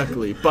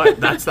 Exactly, but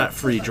that's that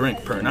free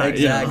drink per night.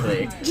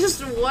 Exactly.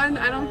 Just one,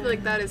 I don't feel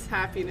like that is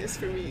happiness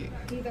for me.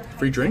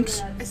 Free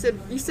drinks?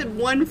 You said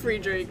one free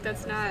drink,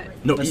 that's not.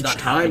 No, That's each not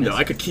time happiness. though.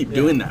 I could keep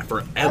doing that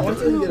Until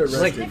forever. you get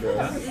arrested, bro.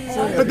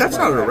 But that's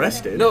not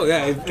arrested. no,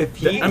 yeah. If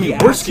he, I mean,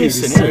 he worst asks you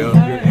case to scenario.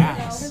 send your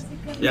ass.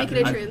 Yeah, Make it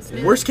a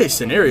transmit. worst case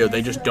scenario,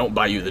 they just don't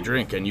buy you the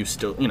drink, and you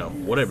still,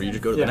 whatever. You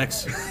just go to the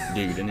next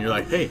dude, and you're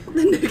like, "Hey,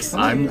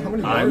 I'm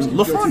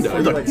LaFonda."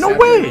 He's like, "No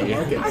way!"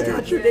 I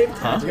got your name. It's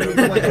gonna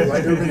be like a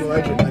white urban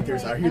legend.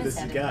 Like I hear this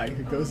guy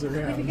who goes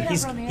around.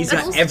 He's That's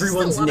got just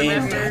everyone's a lot of name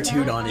effort.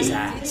 tattooed on his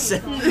ass.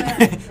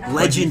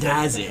 Legend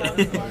has it.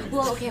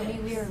 Well, okay,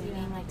 we were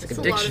reading like It's a a lot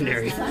of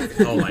dictionary. effort.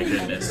 Oh my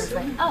goodness.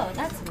 like, oh,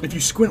 that's If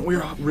you squint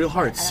real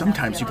hard,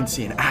 sometimes you can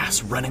see an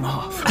ass running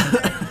off.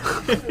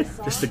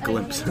 Just a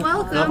glimpse.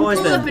 Welcome, I've always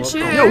pull up a been-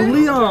 chair. Yo,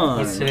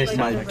 Leon, finished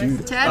my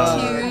dude.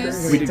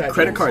 Tattoos. We did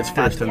credit cards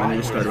first, and then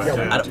we started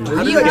about tattoos.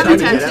 How You have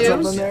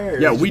tattoos?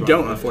 Yeah, we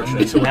don't,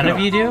 unfortunately. So None of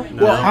you do?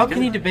 Well, How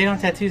can you debate on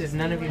tattoos if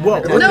none of you have Well,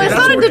 a tattoo? No, it's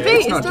That's not a what- debate.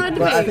 it's It's not not a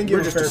But I debate. think you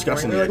We're have a just fair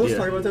discussing point. They're the like,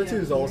 let's idea. talk about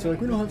tattoos. Also,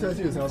 like we don't have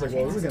tattoos, and I was like,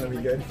 well, this is gonna be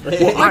good.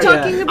 Well, We're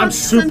talking about I'm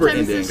super sometimes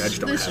into ink. I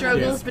just don't the have it.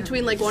 struggles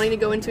between like wanting to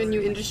go into a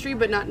new industry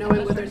but not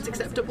knowing whether it's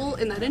acceptable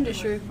in that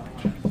industry.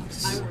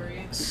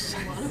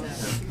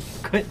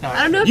 quit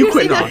I don't know if You you're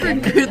quit saying that for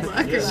knocking. good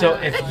luck or So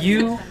not. if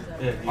you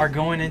are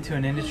going into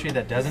an industry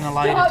that doesn't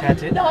allow you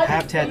to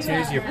have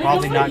tattoos, you're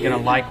probably not going to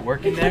like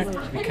working there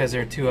because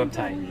they're too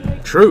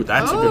uptight. True,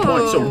 that's a good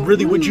point. So Oh.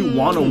 really, would you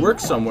want to work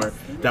somewhere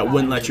that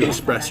wouldn't let you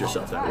express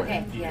yourself that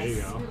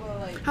way?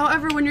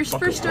 However, when you're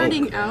Fucking first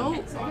starting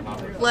out,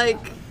 like,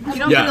 you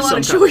don't Yeah, get a lot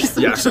of sometimes. choice.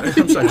 Yeah,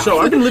 sometimes. So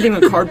I've been living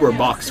in a cardboard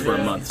box for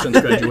a month since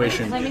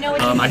graduation.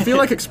 I feel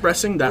like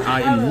expressing that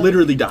I am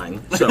literally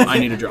dying, so I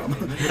need a job.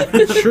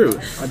 It's true.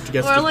 I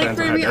guess it Or like depends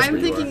for on how me, I'm desperate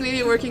you thinking are.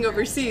 maybe working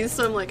overseas,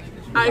 so I'm like,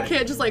 I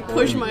can't just like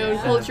push my own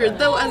culture.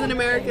 Though as an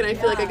American, I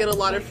feel like I get a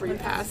lot of free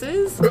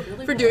passes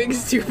for doing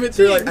stupid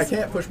So you're things. like, I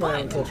can't push my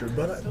own culture,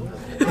 but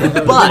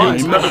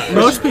But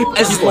Most people,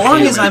 as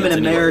long as I'm an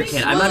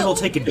American, I might as well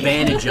take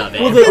advantage of it.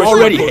 well, they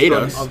already hate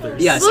us.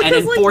 Yes, Well, and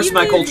 'cause, like, enforce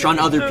my even- culture on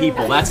other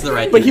people. That's the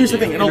right But thing here's to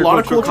the do. thing: in a lot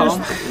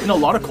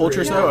of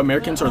cultures, though,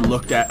 Americans are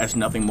looked at as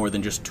nothing more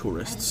than just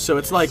tourists. So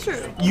it's like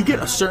you get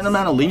a certain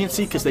amount of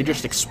leniency because they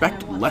just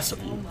expect less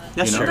of you.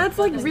 That's you know? true. That's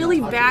like really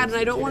bad, and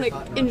I don't want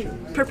to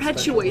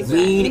perpetuate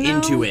that. Lean you know?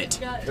 into it.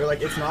 they're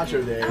like, it's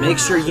nacho day. Make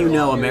sure you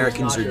know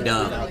Americans are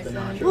dumb.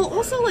 Well,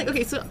 also like,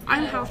 okay, so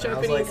I'm half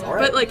Japanese,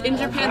 but like in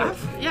Japan,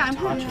 yeah, I'm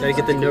half. Gotta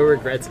get the no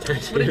regrets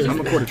tattoo. I'm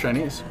a quarter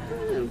Chinese.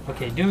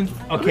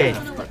 Okay.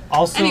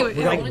 Also, Anyway,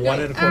 like one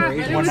and a quarter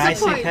Asian. when There I was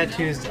a say point.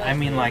 tattoos, I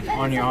mean like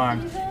on your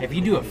arm. If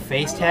you do a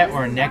face tat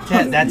or a neck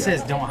tat, that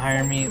says don't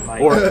hire me.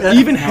 Like Or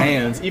even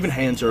hands. Even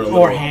hands are a little,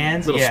 or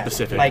hands, little yeah,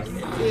 specific. like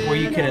where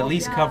you could at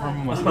least cover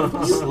them with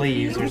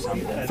sleeves or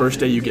something. First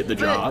day you get the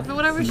job. But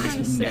what I was trying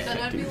to say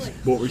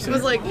What were you saying?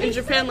 was like in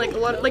Japan, like a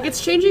lot of, like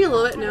it's changing a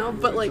little bit now,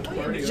 but like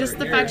just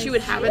the fact you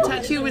would have a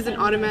tattoo is an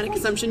automatic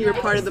assumption you're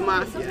part of the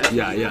mafia.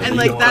 Yeah, yeah. And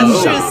like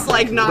that's just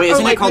like not. Wait, or,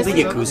 isn't like, it called the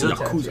this- Yakuza?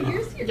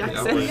 Yakuza.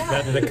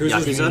 The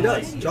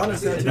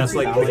Yakuza? And that's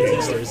like the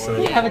gangsters. So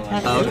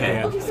Oh,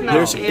 okay.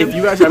 There's, if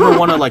you guys ever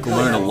want to like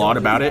learn a lot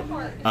about it,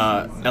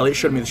 Elliot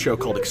showed me the show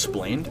called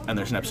Explained, and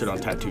there's an episode on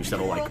tattoos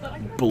that'll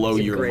like blow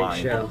your Great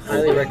mind. show.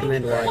 Highly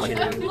recommend watching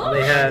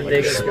it. They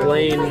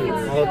explain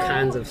all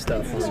kinds of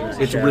stuff on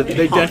that It's show. really,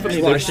 they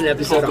definitely Watched an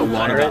episode talk a on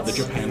lot about the pirates.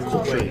 Japan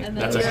culture.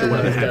 That's actually one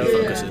of the heavy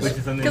focuses.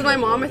 Because my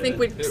mom, I think,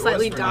 would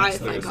slightly die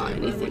if I got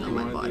anything on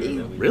my body.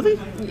 Really?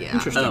 Yeah.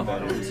 Interesting.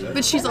 Oh.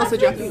 But she's also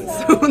Japanese,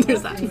 so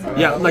there's that.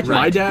 Yeah, like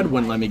my dad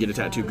wouldn't let me get a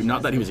tattoo.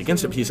 Not that he was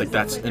against it, but he's like,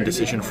 that's a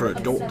decision for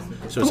adult.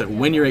 So it's like,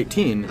 when you're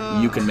 18,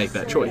 you can make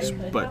that choice.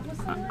 But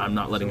I'm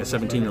not letting a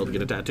 17-year-old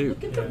get a tattoo.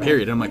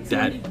 Period. And I'm like,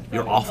 Dad,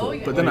 you're awful.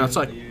 But then I was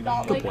like,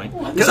 good point.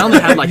 Because I only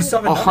had like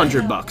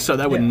 $100, so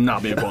that would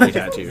not be a quality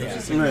tattoo.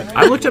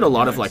 I looked at a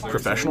lot of like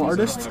professional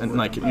artists and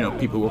like, you know,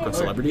 people who work on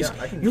celebrities.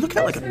 You look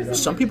at like,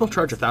 some people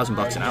charge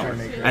 $1,000 an hour,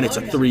 and it's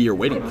a 3-year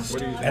waiting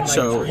list. And like,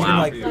 So even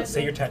like,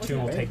 say your tattoo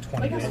will take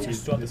 20 minutes, you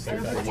still have to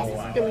save that whole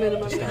hour.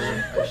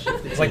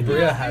 It's like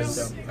Bria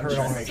has her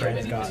own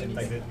friends got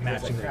like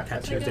matching like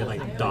tattoos. They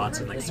like dots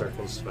and like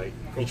circles. Like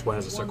each one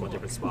has a circle in a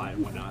different spot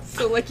and whatnot.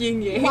 So like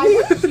yin yang.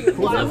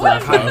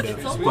 Kind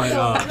of.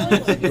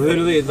 But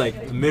literally,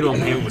 like the minimum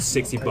payment was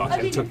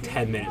 $60. It took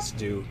 10 minutes to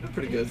do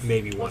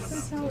maybe one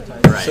of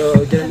them.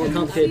 So get a more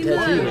complicated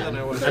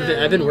tattoo.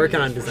 I've been working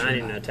on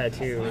designing a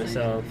tattoo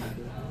myself.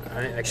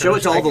 I Show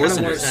it to all the I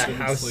kinda listeners.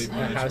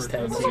 want a house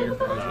tattoo.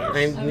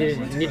 I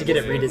need to get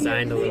it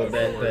redesigned a little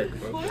bit, but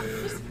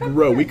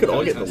Bro, we could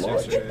all get the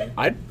lodge.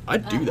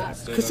 I'd do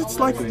that because it's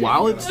like,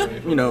 while it's,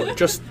 you know,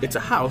 just it's a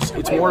house,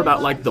 it's more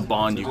about like the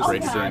bond you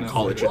created during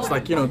college. It's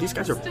like, you know, these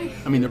guys are,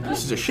 I mean, they're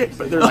pieces of shit,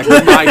 but they're like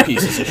my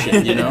pieces of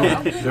shit, you know.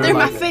 They're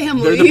my like,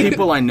 family. They're the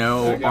people I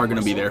know are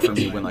gonna be there for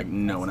me when like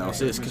no one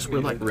else is, because we're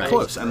like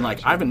close, and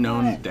like I haven't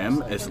known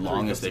them as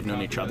long as they've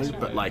known each other,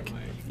 but like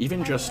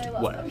even just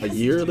what, a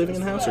year living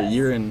in the house, or a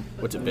year in,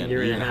 what's it been,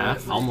 Year a year and and a a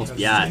half? Almost,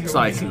 yeah. It's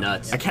like It's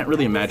nuts. I can't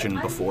really imagine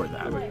before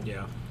that.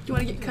 Yeah. Do you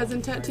want to get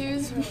cousin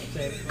tattoos?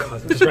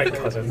 Just write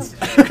cousins.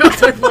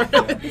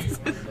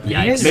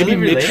 Yikes. Maybe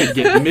Mitch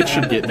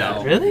should get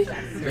that. Really?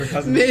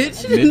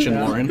 Mitch? Mitch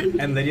and Lauren.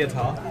 And Lydia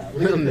Tall.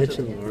 Mitch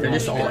and Lauren. They're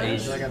just all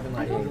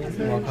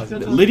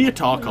Asian. Lydia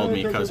Tall called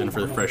me cousin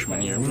for the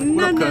freshman year. What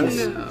No, up, no,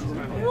 cuz? no.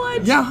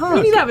 What? Yeah, huh?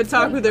 We need to have a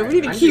talk with her.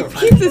 We need to keep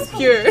this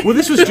pure. Well,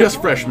 this was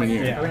just freshman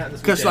year.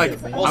 Because,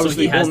 like, I Also, was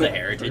he the has only... the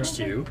heritage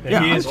too.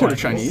 Yeah, He I'm is quarter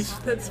Chinese.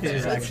 Chinese. That's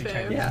fair. That's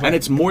fair. And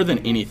it's more than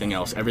anything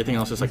else. Everything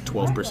else is like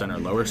 12% or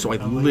lower. So I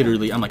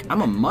literally, I'm like,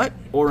 I'm a mutt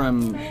or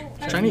I'm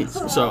Chinese.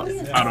 So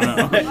I don't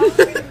know.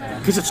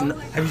 Because it's...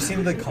 Have you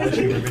seen the college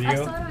humor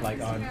video?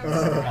 Like on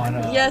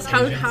Yes,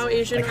 how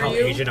Asian Like are how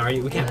you? Asian are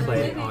you? We can't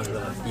play it on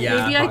the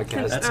Yeah. Maybe I podcast.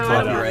 can. That's I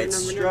don't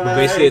copyrights. remember. But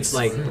basically, it's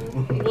like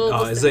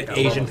Well, it's an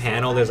Asian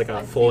panel. There's like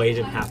a full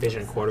Asian, half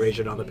Asian, and quarter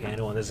Asian on the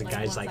panel, and there's a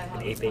guy's like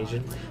an eighth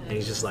Asian, and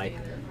he's just like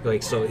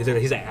so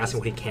he's like asking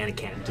what he can and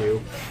can't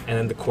do, and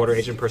then the quarter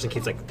Asian person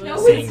keeps like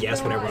saying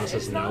yes when everyone else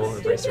says no, or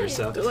vice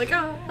versa. They're like,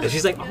 oh. And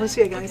she's like,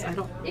 honestly, guys, I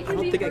don't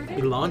think I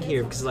belong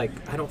here because like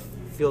I don't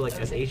feel like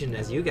as Asian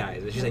as you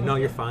guys. And she's like, no,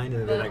 you're fine.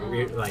 And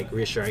they're like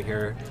reassuring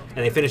her.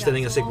 And they finish the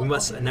thing. It's like, we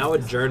must now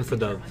adjourn for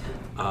the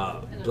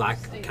Black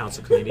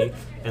Council Committee.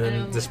 And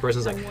then this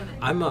person's like,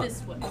 I'm a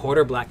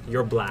quarter black.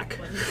 You're black.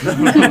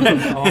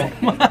 Oh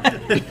my.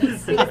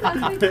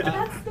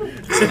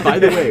 By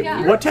the way,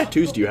 what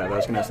tattoos do you have? I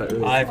was gonna ask that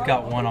earlier. I've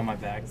got one on my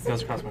back. It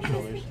goes across my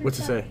shoulders. What's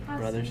it say?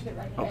 Brothers.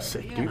 Oh,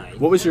 sick, dude.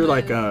 What was your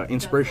like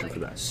inspiration for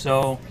that?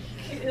 So,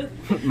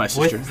 My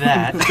sister. with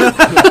that,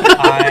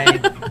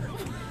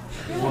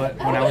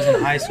 when I was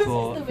in high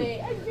school,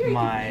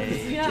 my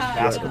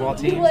basketball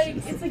team,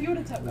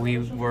 we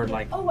were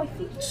like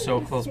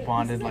so close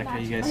bonded, like how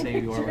you guys say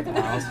you are with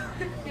the house,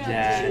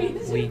 that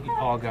we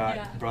all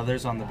got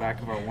brothers on the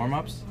back of our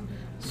warm-ups.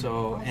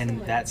 So in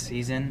that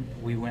season,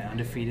 we went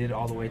undefeated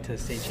all the way to the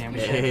state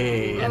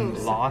championship and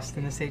lost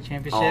in the state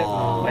championship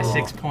by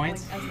 6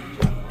 points,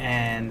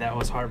 and that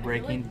was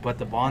heartbreaking. But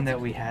the bond that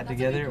we had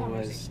together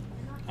was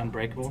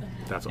unbreakable.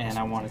 That's awesome. And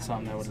I wanted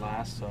something that would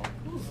last, so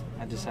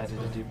I decided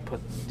to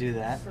do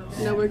that.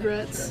 No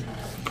regrets.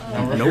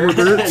 No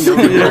regrets. No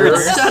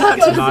regrets. Shout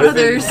out to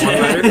brothers.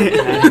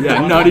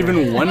 Yeah, not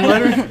even one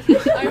letter.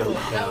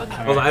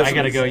 Well, I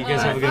gotta go. You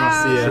guys have a good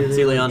one. See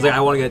you, Leon. Like, I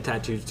want to get a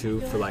tattoo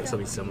too for like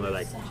something similar,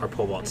 like our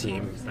pole vault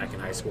team back in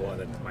high school. And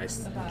then my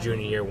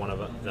junior year, one of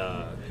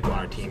the people on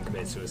our team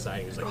committed suicide.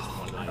 He was like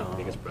one of my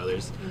biggest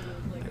brothers,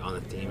 like on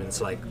the team. And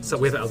so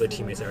we have other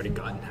teammates that already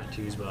gotten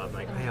tattoos, but I'm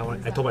like, hey,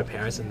 I told my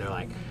parents, and they're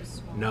like,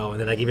 no. And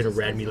then like even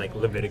read me like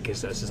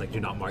Leviticus that's just like, do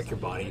not mark your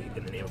body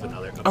in the name of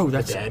another. Of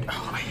That's the dead.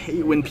 I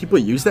hate when people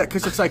use that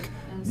because it's like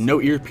no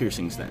ear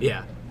piercings then.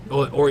 Yeah.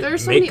 Or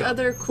There's so makeup. many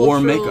other Or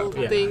cultural makeup.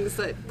 Yeah. things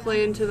that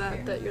play into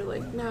that you're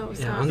like, no,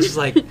 stop. Yeah, I'm just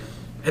like,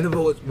 and then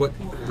what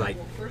like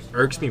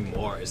irks me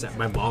more is that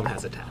my mom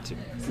has a tattoo.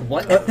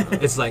 What?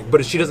 It's like,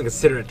 but she doesn't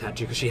consider it a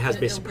tattoo because she has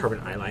basically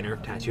permanent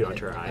eyeliner tattooed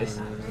onto her eyes,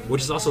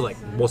 which is also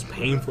like most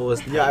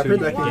painfulest. Yeah, I've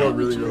heard that can tattoo go you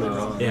really, get. really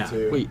wrong Yeah.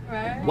 too. Wait,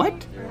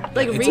 what?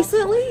 Like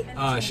recently?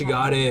 She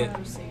got it.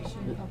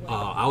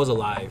 I was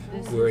alive.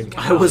 We were in.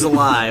 I was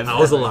alive. I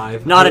was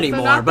alive. Not It-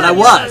 anymore, not but that I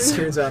was.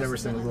 Turns out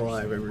Emerson was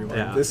alive, everyone.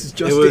 Yeah. This is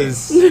just it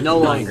was No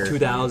like longer.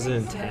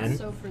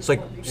 2010. It's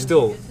like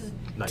still.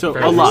 Like, So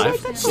very alive,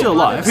 recent. still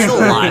alive. Still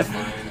alive.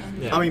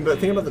 Yeah. I mean, but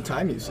think about the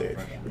time you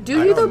saved.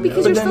 Do I you though? don't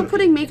Because know. you're But still then-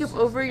 putting makeup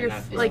over your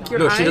your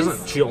No, eyes. she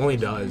doesn't. She only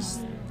does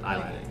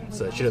eyeliner.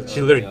 So she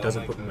literally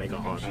doesn't put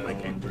makeup on, like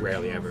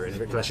rarely ever,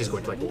 unless she's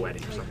going to like a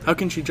wedding or something. How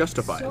can she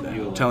justify it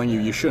then? Telling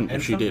you shouldn't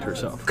if she did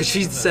herself. Because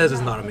she says it's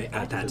not a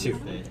tattoo.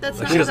 That's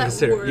Like not she doesn't how that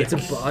consider. works. Yeah,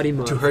 It's a body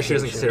to her, she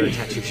doesn't consider it a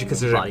tattoo. She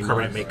considers Body it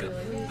permanent mod.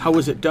 makeup. How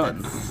was it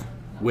done?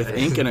 With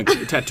ink and a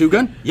tattoo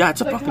gun? Yeah,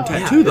 it's a fucking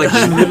tattoo. Like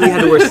she literally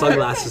had to wear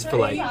sunglasses for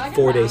like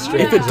 4 days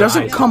straight. If it 'cause her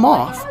doesn't eyes- come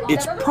off,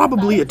 it's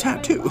probably a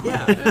tattoo.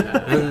 Yeah.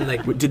 And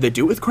like Did they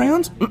do it with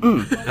crayons?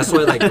 Mm-mm. that's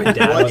why like my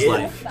dad was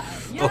like,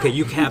 okay,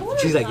 you can't.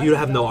 She's like, you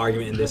have no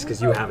argument in this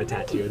because you have a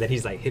tattoo. And then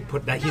he's like,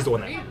 he's the one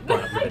that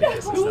brought up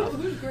Leviticus and stuff.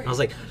 And I was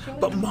like,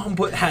 but mom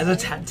has a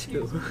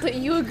tattoo. That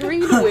you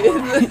agreed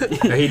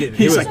with. No, he didn't.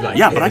 He's he like, was like,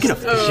 yeah, but I get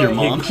a she, here,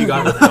 mom. She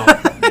got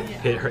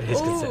his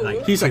consent.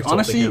 Like, He's like, consulting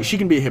honestly, him. she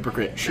can be a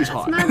hypocrite. She's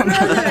hot. My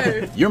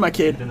brother. You're my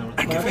kid.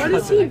 What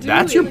is he doing?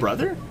 That's your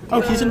brother? Oh,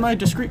 he's in my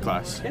discrete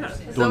class. Yeah.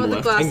 The one on the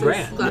With the left. And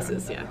Grant.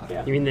 glasses,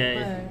 yeah. You mean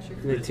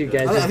the two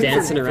guys I just think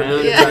dancing for me,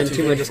 around, Yeah. having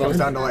too much just comes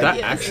fun? down to like. That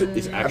actually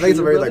is I actually. think it's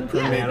a very like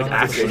permanent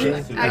Actually.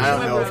 decision. I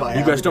don't know if I You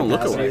have guys the don't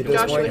look capacity alike. at this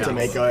Joshua point to does.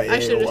 make I should've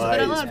just a been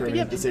wise allowed, but permanent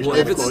yeah. decision Well,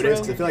 of if it's- quotas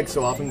because I feel like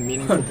so often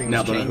meaningful things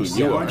Now that I know who change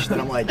you so are. much that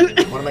I'm like,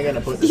 what am I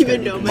gonna put this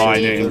Even permanent though my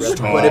decision name's for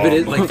the rest of But if it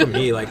is my like for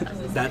me,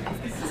 like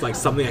that's like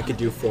something I could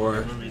do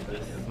for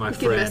my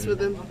can mess friend.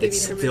 with him, give It you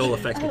still permission.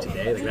 affects me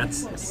today. Like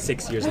that's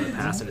 6 years in the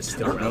past and it's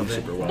still I don't know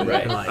relevant. super well. And,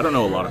 like, I don't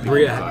know a lot of people.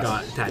 Bria in had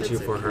class. got a tattoo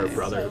for her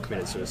brother who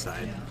committed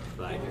suicide,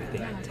 like I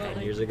think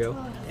 10 years ago.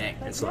 Dang.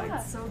 It's like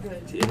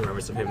in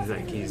remembrance of him.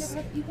 Like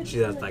she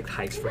does like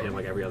hikes for him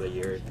like every other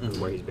year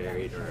where he's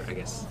buried, or I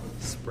guess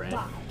spread.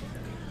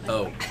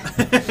 Oh.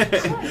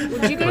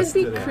 Would you guys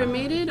be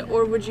cremated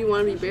or would you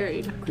want to be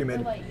buried?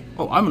 cremated.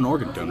 Oh, I'm an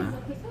organ donor.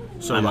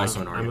 So I'm like, also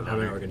an organ I'm an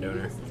donor. organ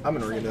donor. I'm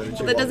an organ donor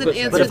too. That doesn't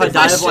answer But if the I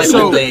die of question. like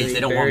So- old age, they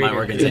don't want my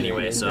organs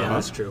anyway, so. Yeah,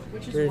 that's true. We're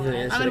going to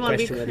answer I would the wanna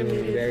be question whether you want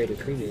to be cremated. buried or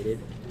cremated.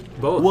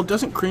 Both. well,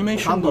 doesn't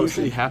cremation Composting.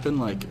 usually happen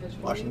like?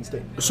 Washington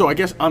State. So I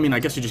guess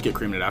you just get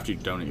cremated after you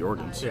donate your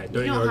organs. yeah, You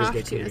donating don't organs have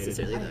get to cremated.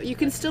 necessarily though. You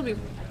can still be,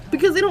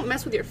 because they don't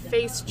mess with your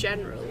face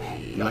generally.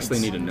 Unless they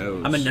need a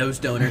nose. I'm a nose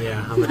donor.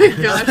 Yeah, I'm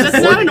Gosh,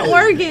 that's not an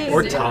organ.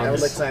 or I would like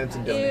tongues. to sign up to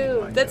donate.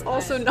 Ew, mine. that's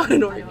also not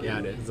an organ. Yeah,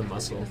 it is. It's a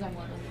muscle.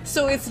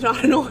 So it's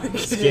not an organ.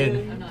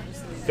 Skin.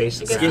 Face.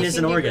 Skin is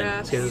an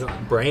organ. Skin is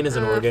brain is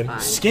an organ. Fine.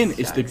 Skin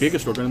is the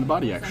biggest organ in the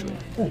body, actually.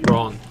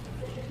 Wrong.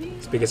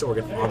 It's the biggest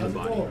organ on the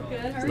body.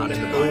 It's not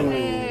in the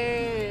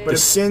body. The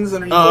skin's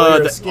underneath the layer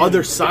of The skin.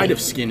 other side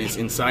of skin is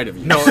inside of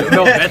you. No,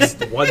 that's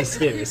one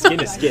skin. The skin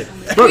is skin.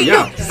 Bro,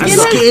 yeah.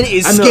 Skin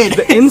is And skin.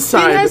 The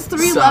inside It has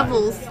three side.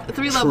 levels.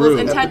 Three True. levels,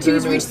 and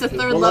tattoos reach the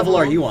third What level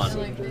are you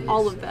on?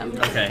 All of them.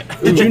 Okay.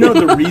 Did you know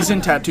the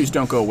reason tattoos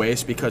don't go away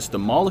is because the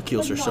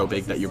molecules are so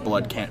big that your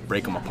blood can't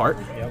break them apart?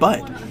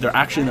 But they're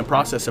actually in the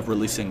process of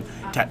releasing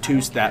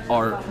tattoos that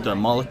are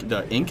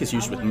the ink is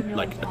used with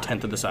like a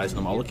tenth of the size of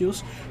the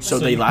molecules, so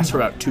they last for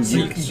about 2 So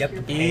you years. can get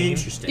the pain.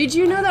 Interesting. Did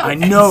you know that? I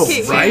know,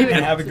 Okay, right?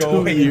 And have it go 2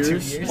 away in 2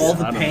 years. years. All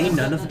the I don't pain,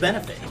 know. none of the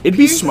benefit. It'd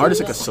be smart as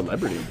like a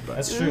celebrity, but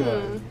That's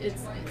true.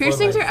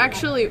 Piercings are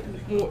actually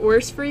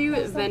worse for you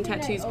than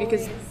tattoos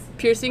because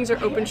piercings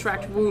are open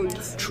tract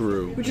wounds,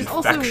 true. which is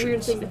also a weird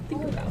Infections. thing to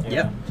think about.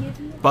 Yep.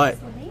 But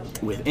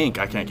with ink,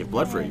 I can't give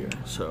blood for a year,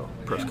 so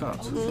pros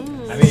cons.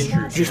 I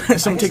mean,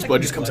 Someone takes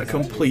blood, just comes out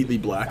completely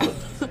black.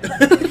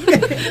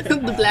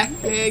 The black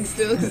flag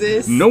still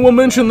exists. No one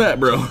mentioned that,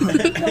 bro. I've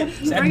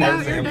Bring never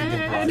out been your able to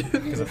dad. give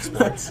blood because of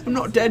sports. I'm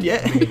not dead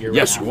yet.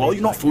 Yes, you are.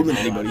 You're not fooling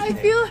anybody. I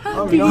feel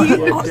happy.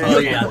 Oh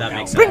yeah, that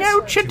makes sense. Bring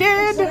out your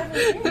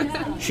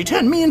dead. She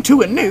turned me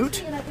into a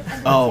newt.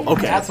 Oh,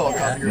 okay. That's all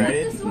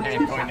copyrighted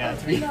and going down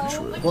to be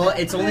true. Well,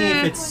 it's only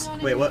if it's.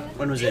 Wait, what?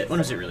 When was it? When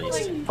was it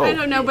released? I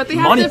don't know, but they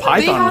have Monty to.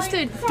 Python was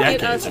they have to get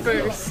decades us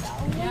ago. first.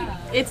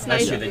 It's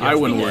nice. true, they I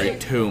wouldn't worry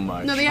too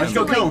much. No, they have Let's to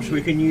go kill him like so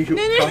we can use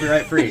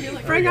copyright free.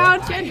 bring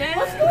out your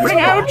dad. Bring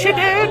out your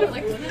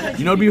dead.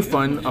 You know, it'd be a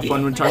fun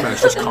one to talk about.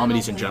 It's just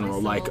comedies in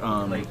general, like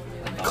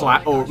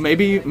or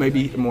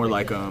maybe more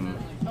like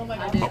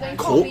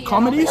cult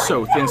comedies.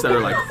 So things that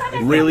are like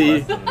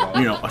really,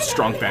 a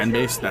strong fan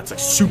base that's like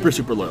super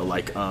loyal,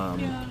 like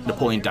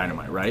Napoleon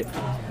Dynamite, right?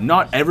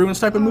 Not everyone's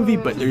type of movie,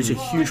 but there's a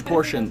huge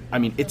portion. I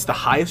mean, it's the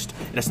highest.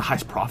 It has the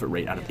highest profit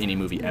rate out of any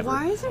movie ever.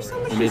 Why is there so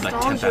much It made like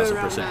nostalgia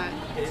around 10,000%. that?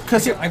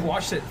 Because I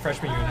watched it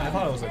freshman year and I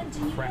thought it was a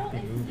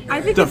crappy movie.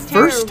 I think the it's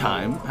first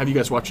terrible. time, have you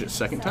guys watched it a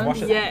second I time?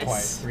 watched it Yes.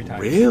 twice, 3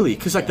 times. Really?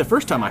 Because like the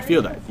first time, I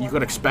feel that you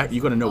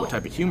gotta know what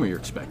type of humor you're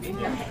expecting.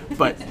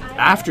 But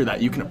after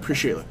that, you can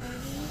appreciate like,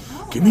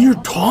 give me your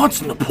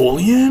taunts,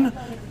 Napoleon.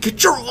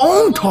 Get your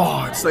own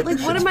taunts. Like Like,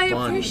 this what shit's am I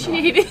fun.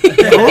 appreciating?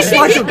 Girls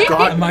like a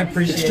guy. Am I It's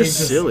appreciating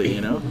just silly,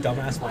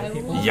 dumbass white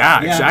people?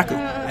 Yeah, exactly.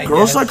 I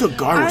Girls guess. like a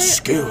guy with I-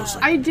 skills.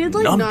 Like I did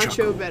like nunchuck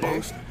Nacho better.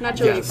 bows.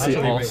 Nacho Yeah, was see,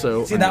 good.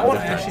 also See, that one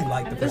I another actually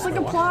liked the There's first like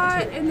a one.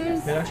 plot and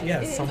there's. There actually,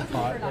 yeah, some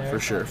plot there. for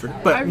sure.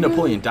 But I really-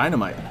 Napoleon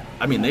Dynamite,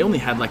 I mean, they only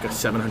had like a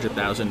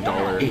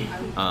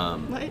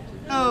 $700,000 What?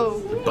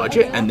 Oh.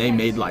 budget, and they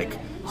made like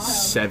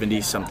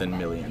 70-something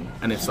million,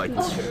 and it's like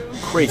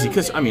crazy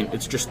because I mean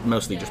it's just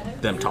mostly just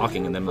them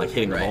talking and them like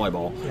hitting the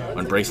volleyball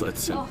on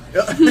bracelets.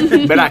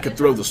 And bet I could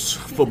throw this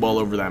football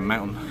over that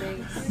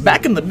mountain.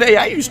 Back in the day,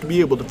 I used to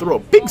be able to throw a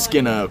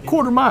pigskin a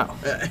quarter mile.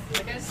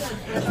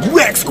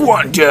 Rex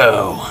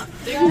Squanto,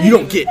 you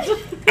don't get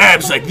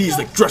abs like these,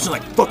 like dressing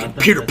like fucking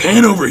Peter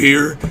Pan over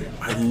here.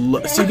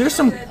 See, there's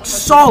some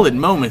solid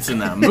moments in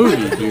that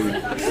movie, dude.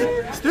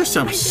 There's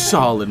some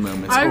solid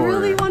moments. I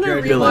really want to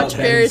Jared rewatch Ben's,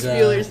 Ferris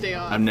Bueller's Day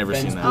Off. I've never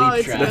seen that. Oh,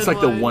 it's a That's good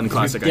like the one. one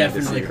classic I need to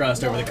Definitely see.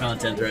 crossed over the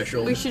content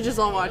threshold. We should just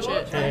all watch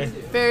it.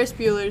 Ferris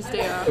Bueller's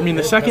Day Off. I mean,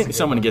 the second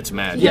someone gets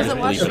mad, you Yeah. just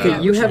Hasn't bleep watched it it out.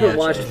 yet. You haven't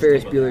watched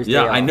Ferris Bueller's Day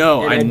Yeah, Off, I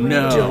know, and I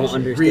know. don't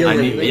understand.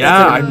 Really? Like, Yeah,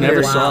 that's I've never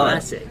American saw it.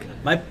 classic.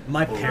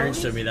 My parents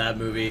showed me that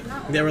movie.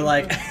 They were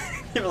like,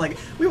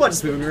 we watched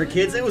this movie when we were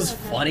kids. It was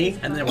funny,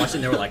 and then they watched it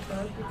and they were like,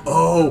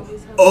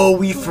 oh,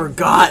 we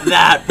forgot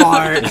that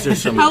part. Is there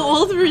some How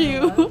old were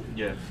you?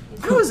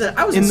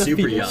 I was In the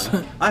super fetus.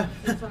 young.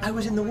 I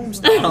was in the womb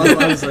still. I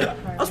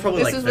was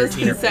probably This like was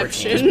 13 or 14.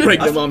 misconception.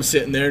 pregnant mom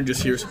sitting there and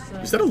just hears,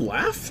 is that a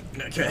laugh?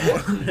 I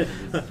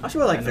was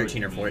probably like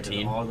 13 or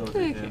 14.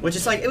 Which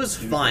is like, it was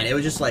fine. It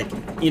was just like,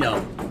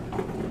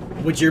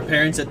 would your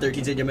parents at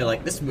 13 say to me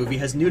like, this movie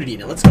has nudity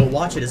in it, let's go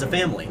watch it as a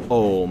family?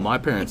 Oh, my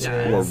parents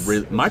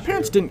my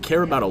parents didn't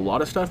care about a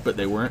lot of stuff, but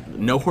they weren't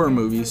no horror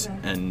movies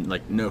and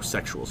like no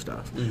sexual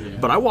stuff.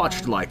 But I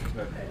watched like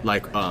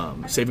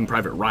Saving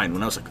Private Ryan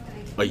when I was like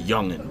a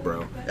youngin',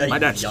 bro. My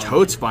dad's youngin'.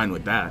 totes fine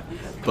with that,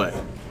 but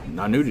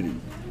not nudity.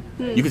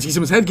 You can see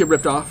someone's head get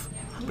ripped off,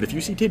 but if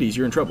you see titties,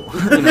 you're in trouble.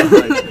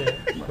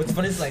 What's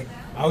funny is like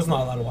I was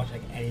not allowed to watch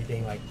like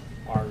anything like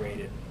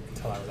R-rated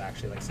until I was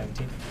actually like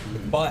 17.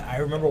 But I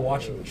remember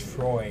watching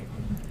Troy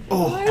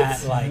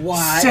at like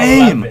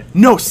Same. 11.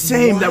 No,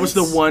 same. That was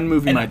the one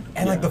movie And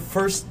like the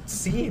first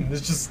scene,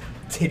 there's just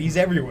titties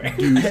everywhere.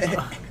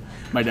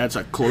 my dad's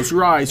like, close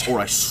your eyes, or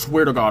I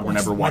swear to God, we're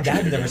never My watching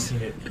dad it. never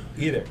seen it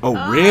either.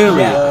 Oh, really?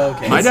 Yeah.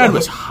 Okay. My dad So-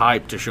 was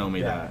hyped to show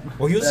me that.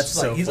 Well, he was That's just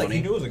like so he's like funny.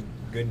 he knew it was a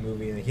good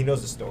movie and he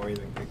knows the story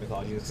of Greek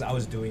mythology because I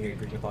was doing a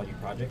Greek mythology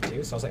project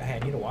too. So I was like, hey,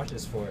 I need to watch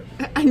this for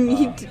I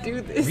need to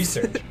do this.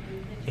 research.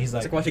 He's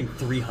It's like watching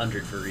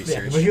 300 for yeah,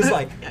 research. but he was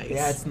like,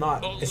 yeah, it's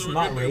not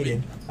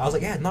rated. I was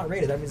like, yeah, not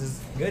rated. That means it's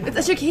good. It's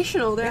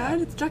educational, Dad.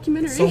 It's a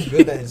documentary. so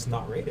good that it's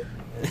not rated.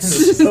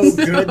 so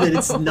good that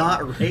it's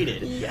not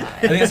rated. Yeah.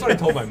 I think that's what I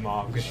told my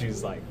mom because she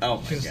was like,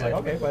 Oh my she was just God.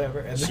 like, okay, whatever.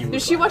 And then,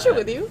 Did she watch it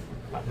with you?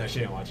 No, she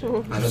didn't watch it.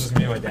 It was just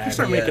me and my dad.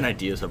 Start Yeah. making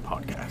ideas of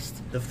podcasts.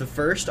 The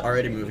first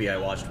R-rated movie I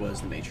watched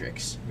was The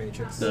Matrix.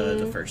 Matrix.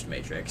 The first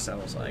Matrix. I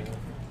was like,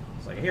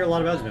 I hear a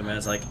lot about this movie, and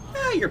it's like,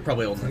 you're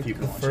probably old enough you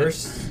can watch it.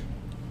 First,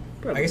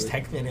 I guess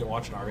technically I didn't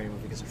watch an R-rated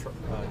movie because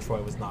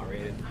Troy was not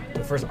rated.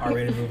 The first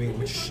R-rated movie,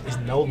 which is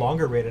no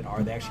longer rated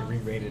R, they actually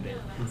re-rated it.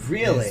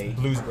 Really? is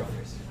Blues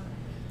Brothers.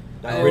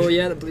 Oh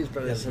yeah, the Blues Yeah,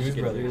 Brothers. the Blues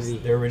Brothers.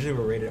 They originally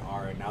were rated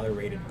R, and now they're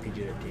rated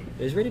PG-13.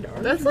 It was rated R.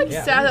 That's like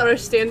Yeah. sad that our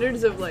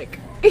standards of like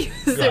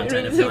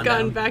standards have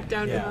gone back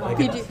down Yeah, to like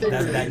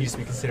PG-13. that used to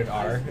be considered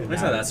R. and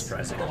That's now not that it's-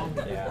 surprising.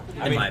 Yeah,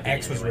 In I mean, my opinion,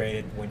 X was anyway.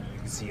 rated when you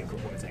could see a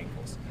woman's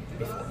ankles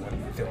before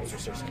when films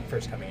were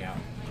first coming out.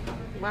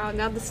 Wow,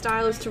 now the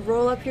style is to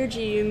roll up your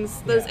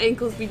jeans. Those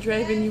ankles be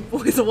driving you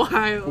boys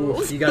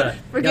wild. You gotta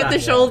Forget gotta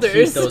the shoulders.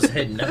 Keep those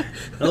hidden. No,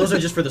 those are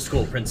just for the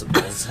school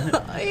principals. Ew.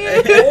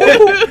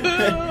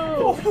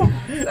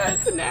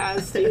 That's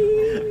nasty.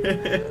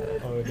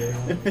 Oh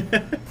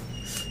damn.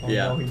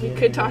 Yeah. We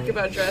could talk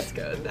about dress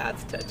code.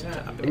 That's a touchy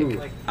topic.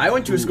 Ooh. I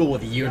went to a school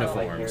with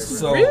uniforms.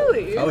 So,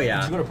 Really? Oh Did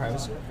yeah. you go to private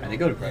school? I did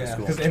go to private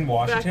school. Because in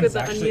Washington, with it's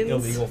the actually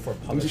onions. illegal for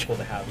public school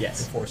to have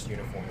Yes. enforced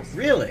uniforms.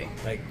 Really?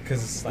 Like,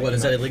 because like, What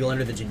is you that know- illegal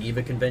under the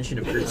Geneva Convention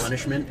of Cruel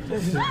Punishment?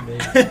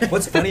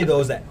 What's funny though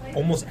is that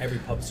almost every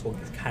public school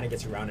kind of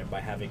gets around it by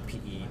having PE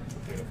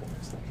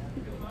uniforms.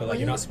 But like,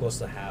 you're not supposed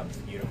to have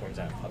uniforms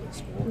at a public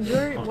school.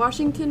 Your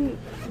Washington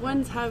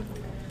ones have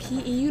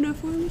PE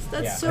uniforms?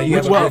 That's Yeah, so but you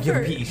much have to give a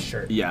effort. PE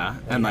shirt. Yeah,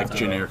 and like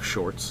generic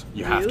shorts.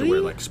 You have to wear Really?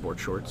 like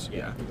sports shorts.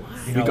 Yeah.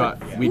 You We know, got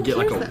yeah. we Who get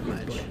like cares a. that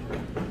much?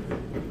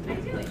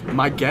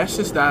 My guess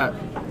is that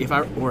if I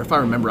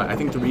remember right, I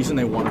think the reason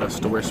they wanted us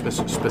to wear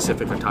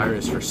specific attire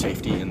is for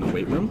safety in the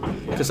weight room.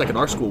 Because like at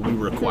our school, we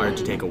were required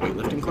to take a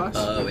weightlifting class.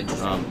 Oh,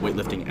 interesting.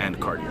 Weightlifting and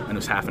cardio, and it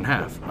was half and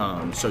half.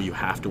 So you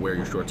have to wear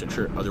your shorts and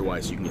shirt,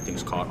 otherwise you can get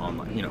things caught on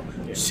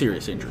like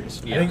serious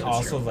injuries. Yeah, I think that's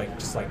also true. like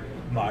just like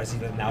modesty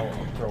that now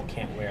a girl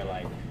can't wear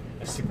like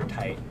a super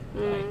tight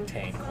like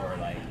tank or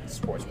like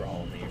sports bra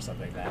only or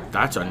something like that.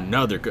 That's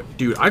another good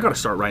dude. I gotta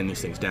start writing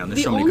these things down. There's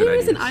The so many only good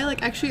reason ideas. I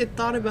like actually had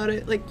thought about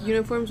it, like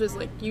uniforms was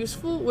like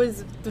useful,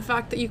 was the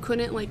fact that you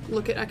couldn't like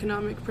look at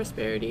economic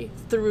prosperity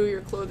through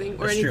your clothing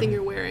or That's anything true.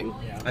 you're wearing.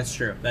 That's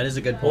true. That is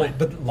a good Well, point.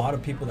 but a lot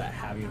of people that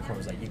have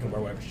uniforms, like you can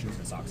wear whatever shoes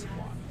and socks you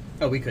want.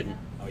 Oh, we couldn't.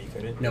 Oh, you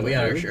couldn't? No, we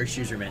our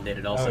shoes are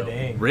mandated also. Oh,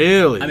 dang.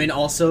 Really? I mean,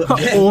 also.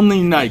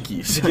 only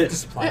Nikes.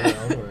 Just supply your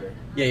own, or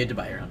Yeah, you had to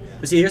buy your own.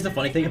 But see, here's the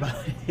funny thing about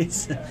it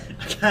is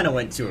I kind of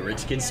went to a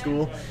rich kid's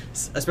school,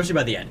 especially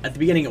by the end. At the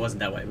beginning, it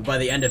wasn't that way, but by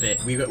the end of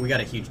it, we got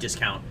a huge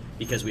discount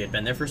because we had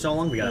been there for so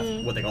long. We got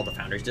what they call the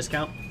founders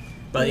discount.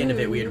 By the end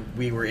of it,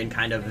 we were in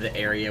kind of the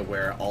area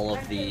where all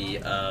of the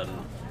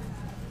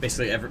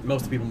basically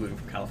most of the people moving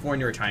from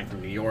California, retiring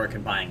from New York,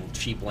 and buying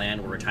cheap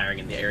land were retiring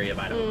in the area of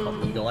Idaho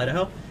called Eagle,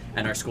 Idaho.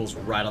 And our school's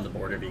right on the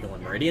border of Eagle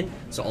and Meridian,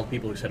 so all the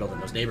people who settled in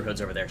those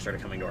neighborhoods over there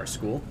started coming to our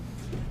school.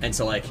 And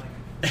so like,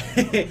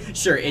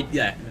 sure,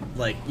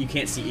 like you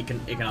can't see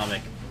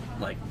economic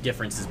like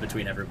differences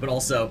between everyone, but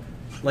also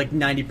like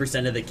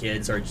 90% of the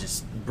kids are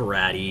just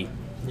bratty,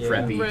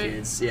 preppy Right.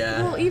 kids.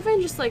 Yeah. Well,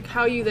 even just like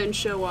how you then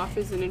show off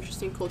is an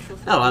interesting cultural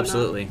thing. Oh, you know?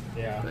 absolutely.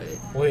 yeah.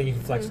 But- Well, you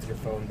can flex with your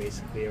phone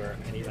basically, or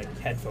any like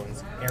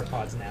headphones,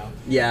 AirPods now.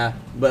 Yeah,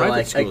 but Private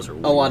like schools are a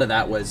weird. lot of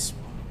that was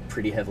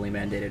pretty heavily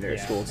mandated at our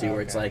Yeah, school too,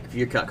 where it's okay. like if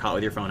you got caught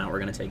with your phone out, we're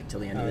gonna take it till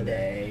the end of the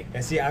day.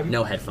 And see,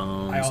 No I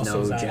headphones, also no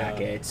was at a-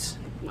 jackets.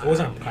 It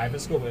wasn't a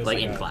private school, but it was Like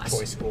like, in a class.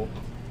 choice school,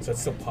 so it's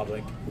still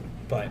public.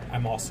 But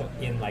I'm also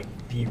in like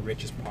the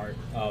richest part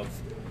of,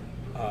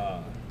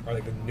 or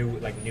like the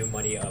new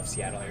money of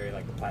Seattle area,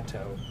 like the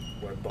Plateau,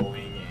 where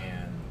Boeing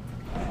and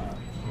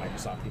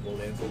Microsoft people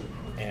live.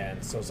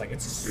 And so it's like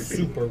it's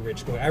super rich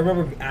school. I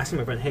remember asking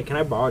my friend, "Hey, can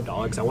I borrow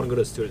 $1? Because I want to go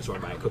to a student store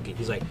and buy a cookie."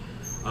 He's like,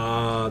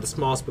 "The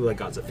smallest bill I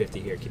got's a 50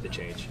 here. Keep the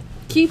change."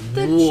 Keep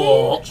the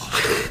Whoa. change.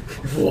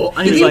 Whoa,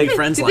 I Did need they like even-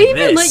 friends did like they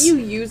even this. let you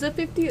use a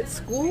 50 at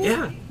school?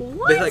 Yeah.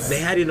 What? They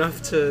had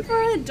enough to For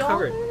a cover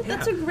dollar? it.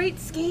 That's Yeah. a great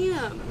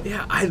scam.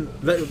 Yeah,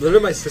 literally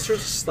my sister's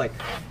just like,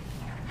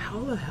 how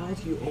the hell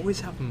do you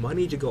always have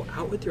money to go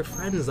out with your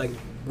friends? Like,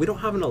 we don't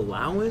have an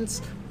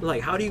allowance.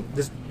 Like, how do you,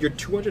 your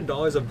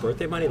 $200 of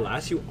birthday money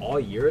lasts you all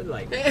year?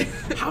 Like,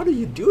 how do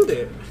you do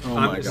that? Oh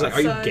I'm my just like,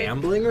 gosh. are you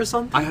gambling or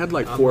something? I had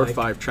like I'm 4 or like-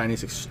 5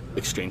 Chinese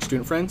exchange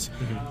student friends,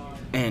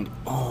 and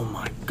oh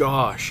my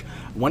gosh,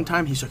 one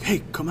time he's like,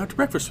 "Hey, come out to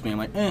breakfast with me." I'm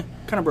like, kind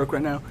of broke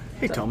right now.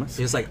 Hey, Thomas.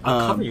 He's like,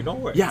 "I'll cover you, don't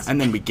worry." Yeah, and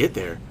then we get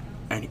there,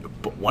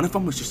 but one of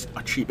them was just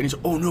a cheap, and he's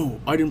like, "Oh no,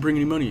 I didn't bring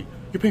any money.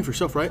 You're paying for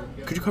yourself, right?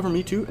 Could you cover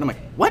me too?" And I'm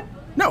like, "What?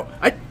 No,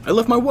 I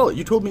left my wallet.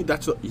 You told me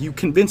you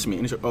convinced me."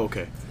 And he's like, "Oh,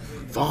 okay,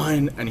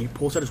 fine." And he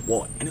pulls out his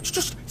wallet, and it's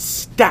just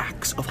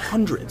stacks of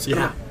hundreds. And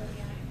I'm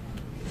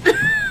Yeah.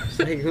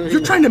 like, you're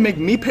trying to make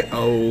me pay.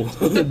 Oh,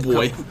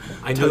 boy.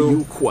 I Tell knew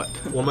you what.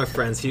 one of my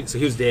friends, he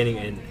was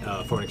dating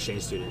a foreign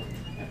exchange student,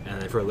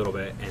 and then for a little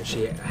bit, and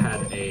she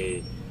had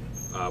a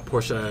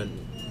Porsche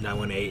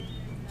 918,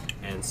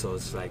 and so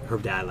it's like her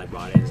dad like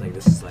bought it. It's like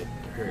this is like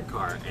her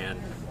car, and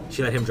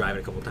she let him drive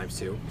it a couple times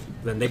too.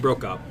 Then they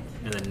broke up,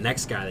 and the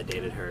next guy that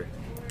dated her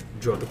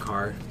drove the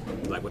car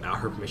like without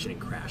her permission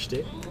and crashed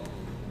it.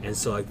 And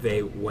so like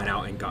they went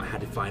out and had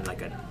to find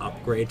like an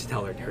upgrade to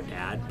tell her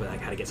dad, but like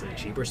had to get something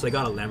cheaper. So they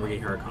got a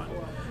Lamborghini Huracan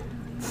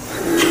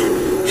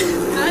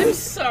I'm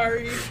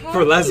sorry.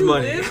 for less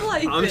money.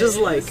 I'm just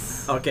like,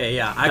 Okay,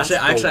 yeah. That's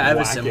Actually, the I have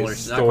a wackest similar,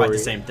 not quite the story.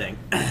 same thing,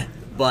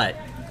 but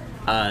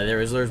there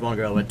was one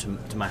girl who went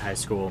to my high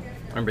school.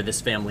 Remember,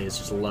 this family is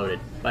just loaded.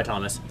 By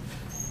Thomas.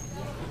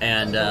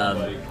 And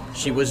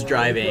she was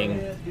driving.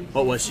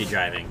 What was she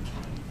driving?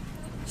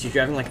 She's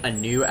driving like a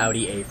new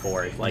Audi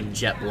A4, like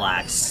jet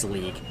black,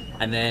 sleek.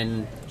 And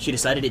then she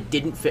decided it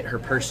didn't fit her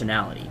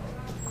personality.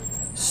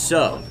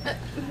 So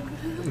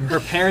her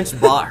parents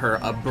bought her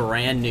a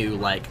brand new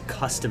like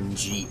custom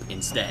Jeep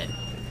instead.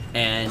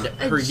 And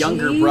her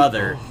younger Jeep?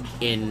 brother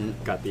in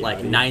Got the like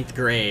Audi. 9th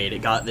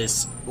grade got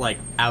this like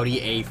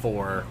Audi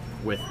A4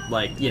 with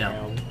like, you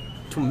know,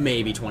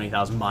 maybe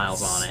 20,000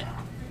 miles on it.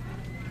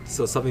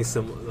 so something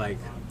similar. Like,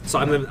 so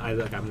I'm in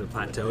the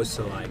plateau.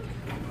 So like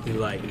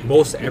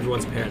most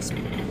everyone's parents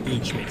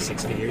each make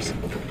 6 figures.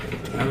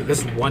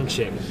 This one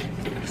chick.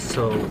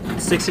 So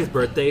 16th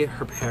birthday,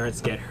 her parents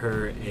get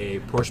her a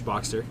Porsche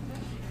Boxster,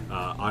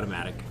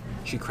 automatic.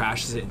 She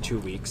crashes it in 2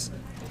 weeks.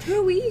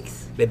 2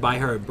 weeks. They buy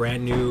her a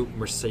brand new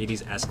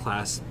Mercedes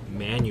S-Class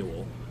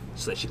manual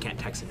so that she can't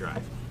text and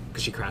drive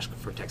because she crashed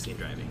for texting and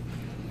driving.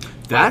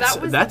 That's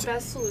That was that's the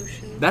best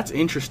solution. that's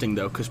interesting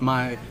though, because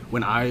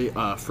when I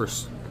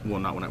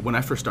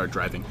first started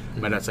driving,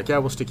 my dad's like, yeah,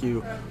 we'll stick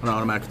you on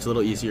automatic. It's a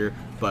little easier,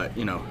 but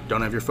you know,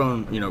 don't have your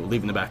phone, you know,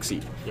 leave in the back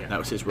seat. Yeah. That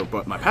was his rule.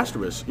 But my pastor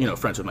was, you know,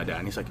 friends with my dad,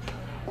 and he's like,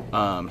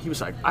 he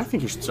was like, I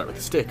think you should start with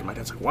the stick. And my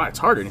dad's like, why? It's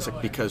harder. And he's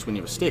like, because when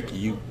you have a stick,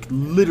 you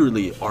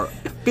literally are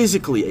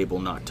physically able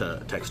not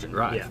to text and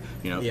drive, Yeah.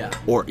 you know, Yeah.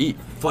 or eat.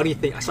 Funny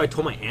thing, so I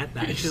told my aunt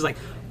that, and she's like,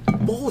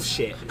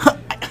 bullshit.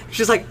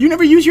 She's like, You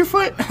never use your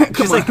foot? Come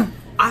she's on. like,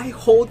 I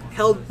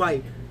held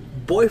my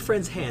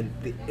boyfriend's hand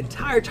the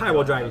entire time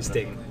while driving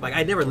stick. Like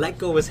I never let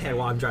go of his hand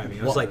while I'm driving.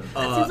 I was like,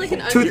 That seems like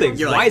an two things.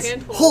 You're Why like,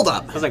 is, hold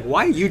up. I was like,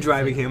 why are you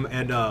driving him?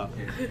 And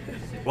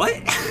what?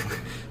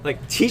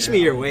 Like, teach me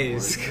your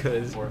ways,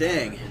 cause.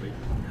 Dang.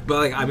 But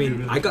like, I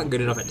mean, I got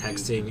good enough at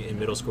texting in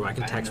middle school. I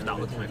can text without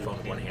looking at my phone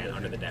with one hand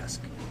under the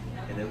desk.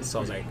 So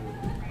I was like,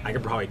 I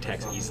could probably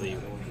text easily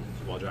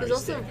while driving. There's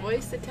also stick.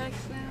 voice to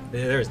text now.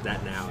 There's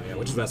that now, yeah,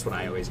 which is that's what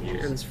I always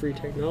use. Hands-free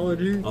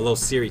technology. Although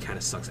Siri kind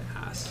of sucks at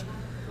ass.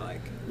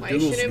 Like Why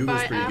Google's- shouldn't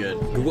Google's buy pretty Apple?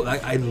 good. Google,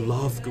 I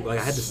love Google. Like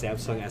I had the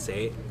Samsung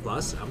S8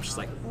 Plus. I'm just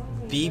like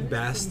the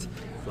best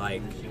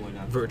like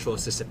virtual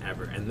assistant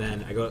ever. And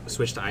then I go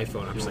switch to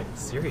iPhone. I'm just like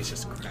Siri's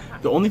just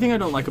crap. The only thing I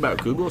don't like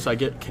about Google is I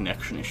get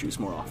connection issues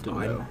more often.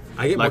 Though.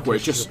 I get like more where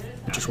it issues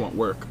just won't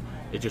work.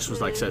 It just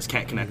was like says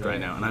can't connect right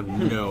now, and I have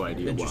no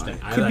idea why. Interesting.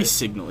 I Could be like-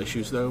 signal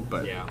issues though,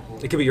 but Yeah,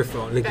 it could be your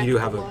phone. Like you do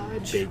have a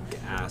Lodge. big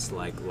ass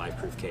like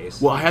life-proof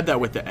case. well, I had that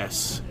with the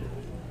S7.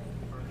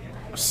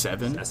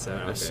 S7,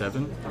 okay.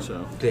 S7.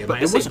 So, Yeah, but my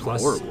it S8 wasn't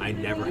Plus, horrible. I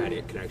never had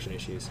it connection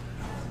issues.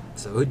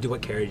 So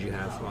what carrier did you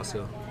have,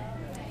 also?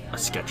 A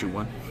sketchy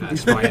one.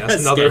 That's probably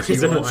that's another Sketchy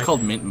reason one. why. It's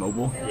called Mint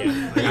Mobile.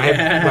 Yeah, like, my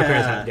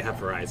parents have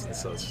Verizon,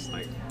 so it's just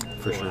like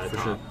For sure, over the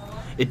for sure. top.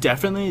 It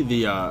definitely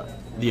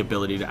the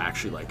ability to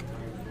actually like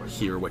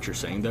hear what you're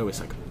saying though is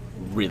like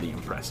really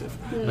impressive.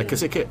 Like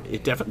because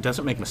it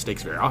doesn't make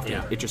mistakes very often.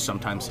 Yeah. It just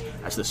sometimes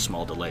has this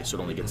small delay, so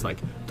it only gets like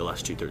the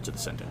last 2/3 of the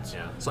sentence.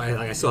 Yeah, so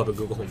I still have a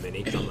Google Home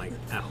Mini because I'm like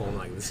at home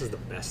like this is the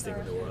best thing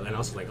in the world, and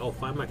also like oh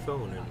find my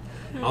phone,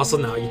 and also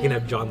now you can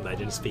have John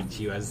Legend speak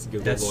to you as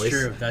Google That's Voice.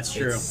 true. That's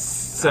true. It's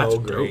so That's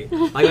great.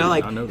 dope. Like I'm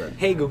like, I know that.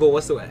 hey Google,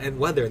 what's the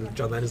weather? And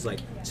John Legend's like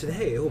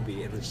today it will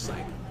be, and it's just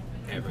like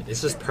everything.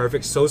 It's just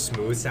perfect, so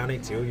smooth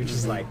sounding too. You're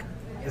just like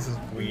this is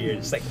weird.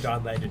 It's like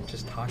John Legend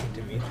just talking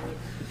to me.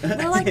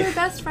 We're like we're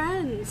best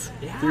friends.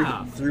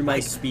 Yeah, Through my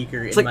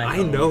speaker it's in like my I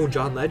phone. know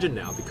John Legend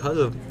now because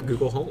of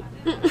Google Home.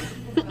 Well,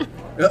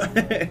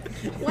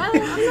 I don't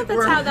know if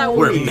that's how that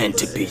We're works. meant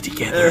to be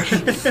together.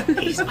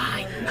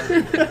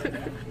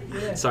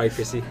 Sorry,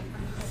 Chrissy.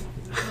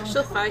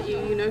 She'll fight you.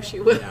 You know she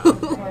will.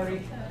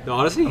 No,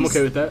 honestly, I'm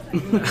okay with that.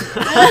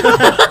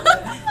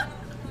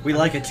 We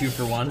like a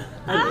 2-for-1.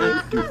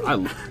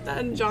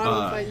 Then John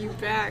will fight you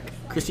back.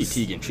 Chrissy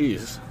Teigen,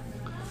 she's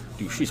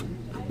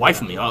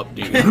wifing me up,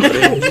 dude.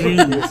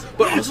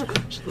 But also,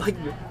 like,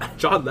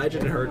 John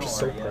Legend and her are just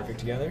so perfect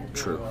together.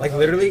 True. Like,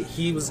 literally,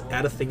 he was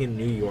at a thing in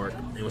New York,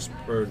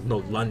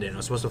 London. and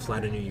was supposed to fly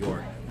to New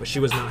York, but she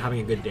was not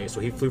having a good day, so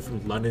he flew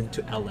from London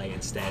to LA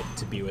instead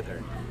to be with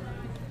her.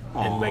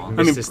 And, like, I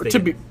missed mean, his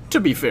thing. to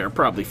be fair,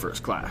 probably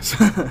first class.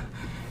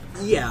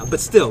 Yeah, but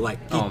still, like,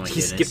 Oh my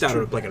he goodness. skipped out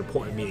of, like, an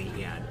important meeting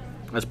he had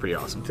That's pretty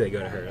awesome. to go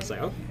to her. I was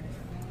like, oh.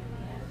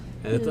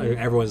 And it's like,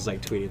 everyone's,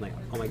 like, tweeting, like,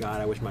 oh my god,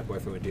 I wish my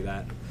boyfriend would do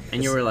that.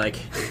 And you were like,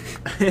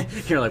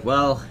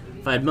 well,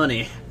 if I had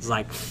money. It's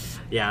like,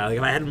 yeah, like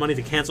if I had money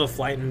to cancel a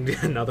flight and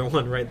get another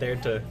one right there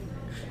to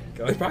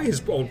go, it's probably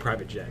his own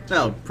private jet.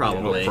 Oh,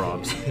 probably. No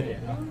probs.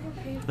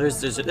 Yeah.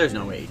 There's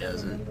no way he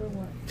doesn't.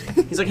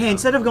 He's like, hey,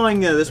 instead of going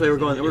this way, we're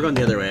going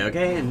the other way,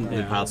 okay? And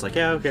the pilot's like,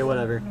 yeah, okay,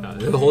 whatever.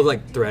 The whole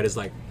like thread is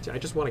like, I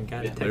just want a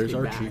guy to text There's me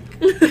Archie. back.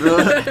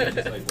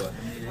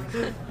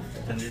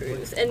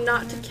 And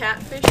not to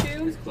catfish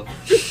you.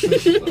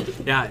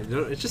 Yeah,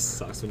 it just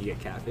sucks when you get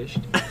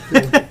catfished.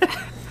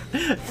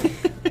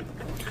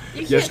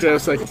 Yesterday I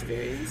was like,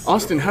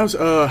 Austin, how's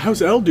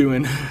Elle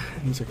doing?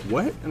 And he's like,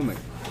 what? And I'm like,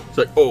 it's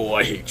like, oh,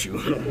 I hate you.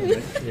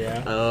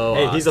 Yeah. Oh,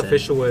 Hey, he's Austin.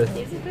 official with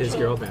his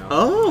girl now.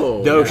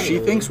 Oh. No, she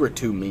thinks we're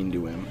too mean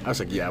to him. I was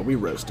like, yeah, we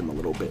roast him a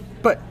little bit.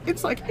 But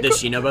it's like... Does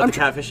she know about the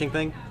catfishing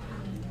thing?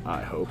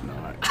 I hope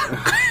not.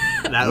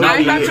 That Not would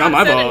be... my fault.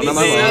 Not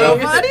my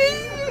fault.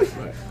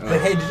 But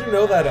hey, did you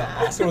know that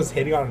Austin was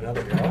hitting on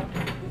another girl?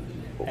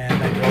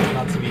 And that girl turned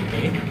out to be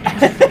me?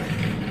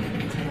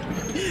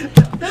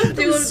 Don't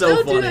do, so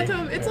don't do funny. that to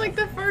him. It's like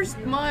the first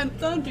month.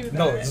 Don't do that.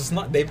 No, it's just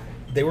not.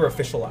 They were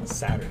official on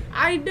Saturday.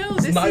 I know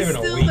It's this not is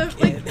even a still week the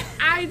like. in.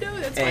 I know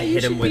that's Hey, why you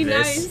hit him should with be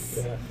this.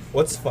 nice. Yeah.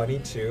 What's funny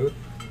too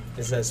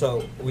is that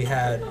so we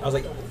had. I was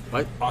like,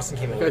 What? Austin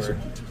came Guys over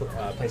are- to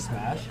play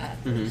Smash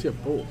She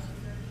had both.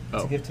 to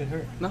Oh, give to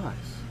her. nice.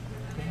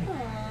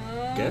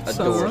 Get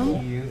Adorable.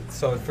 some.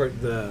 So for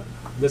the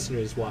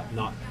listeners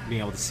not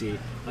being able to see,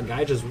 a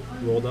guy just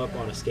rolled up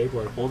on a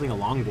skateboard holding a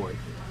longboard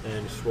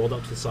and just rolled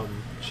up to some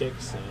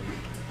chicks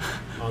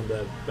on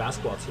the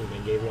basketball team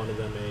and gave one of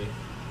them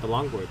a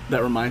longboard.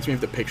 That reminds me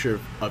of the picture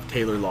of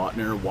Taylor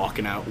Lautner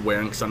walking out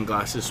wearing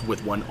sunglasses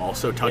with one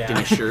also tucked in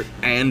his shirt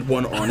and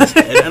one on his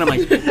head. And I'm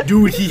like,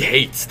 dude, he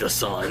hates the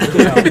sun.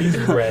 Yeah, he's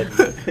red.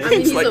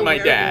 It's like my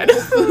dad.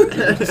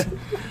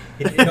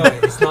 No,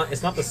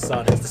 it's not the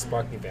sun. It's the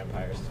sparkling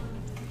vampires.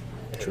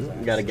 True.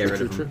 You gotta get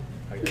rid of True. him.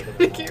 I get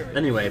it.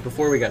 Anyway,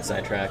 before we got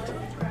sidetracked,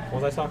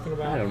 What was I talking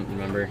about? I don't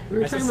remember. We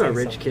were I talking said about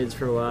rich something. kids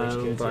for a while,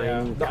 Rich kids, buying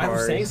yeah. No, I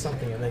was saying cars.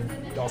 something, and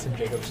then Dawson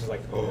Jacobs was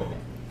like, "Oh,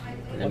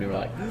 And then we were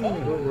like,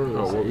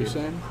 Oh, what were you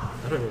saying?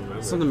 I don't even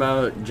remember. something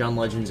about John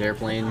Legend's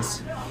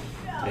airplanes.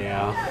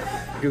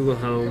 Yeah. Google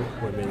Home.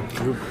 Women.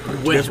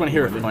 You guys want to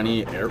hear a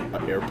funny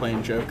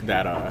airplane joke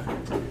that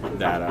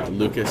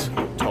Lucas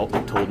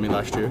told me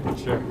last year?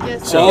 Sure.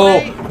 Yes. So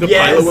right. the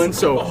Yes. pilot one.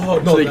 So, Oh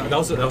so no, they- that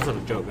was not a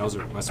joke. That's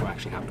what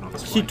actually happened on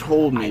this he flight.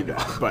 told me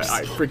that, but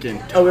I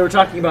freaking. Oh, we were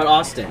talking about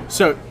Austin.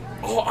 So.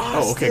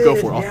 Oh, okay, go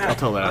for it. I'll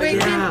tell that. Wait,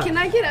 Yeah. can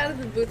I get out of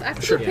the booth? I have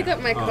to go pick Yeah.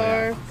 up my Oh,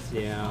 car.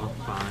 Yeah,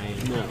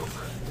 fine. No.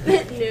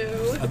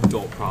 No.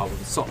 Adult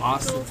problems. So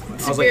Austin,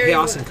 It's I was like, very hey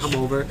Austin, much. come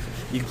over.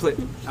 You can play,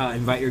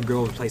 invite your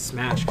girl to play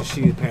Smash because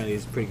she apparently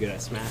is pretty good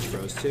at Smash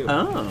Bros too.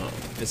 Oh.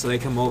 And so they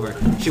come over.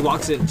 She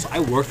walks in. So I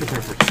worked with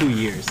her for 2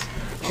 years.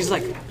 She's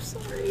like,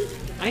 Sorry.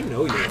 I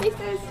know you. Hey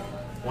guys.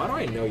 Why do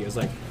I know you? I was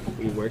like,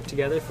 we worked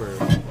together for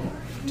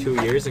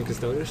 2 years in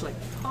custodial. She's like,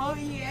 oh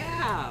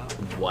yeah.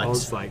 What? I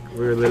was like, we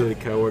were literally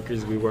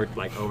coworkers. We worked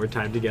like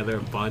overtime together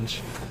a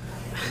bunch.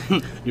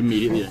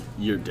 Immediately,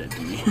 you're dead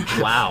to me.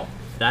 Wow.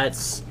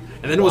 That's.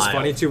 And then it was wild.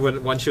 funny too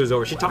when she was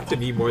over. She talked to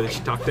me more than she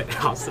talked to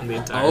Austin the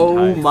entire Oh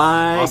time.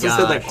 my Austin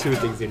said like gosh. 2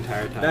 things the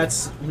entire time.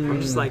 That's. I'm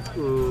just like,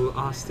 ooh,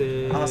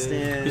 Austin.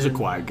 Austin. He's a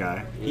quiet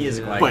guy. He is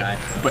a quiet But guy.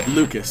 but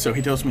Lucas, so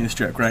he tells me this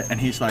joke, right? And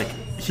he's like,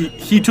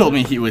 he told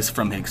me he was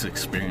from his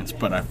experience,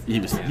 but he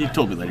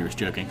told me that he was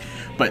joking.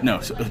 But no,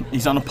 so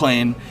he's on a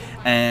plane,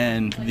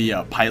 and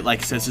the pilot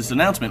like says his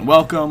announcement,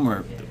 welcome,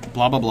 or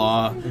blah blah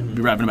blah. We'll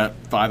be wrapping about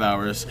 5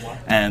 hours,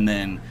 and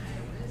then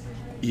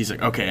he's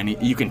like, okay, and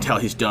you can tell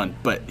he's done,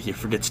 but he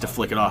forgets to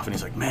flick it off, and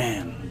he's like,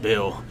 man,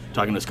 Bill,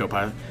 talking to his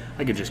co-pilot,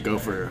 I could just go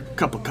for a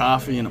cup of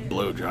coffee and a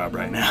blowjob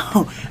right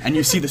now. And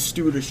you see the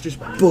stewardess just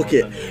book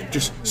it,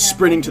 just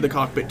sprinting to the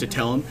cockpit to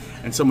tell him,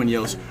 and someone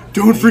yells,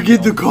 don't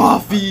forget the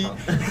coffee.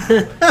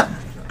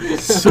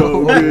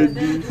 So good,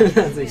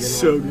 dude.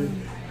 So good.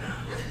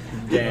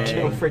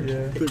 Dang.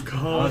 The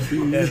coffee.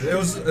 Yeah, it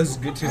was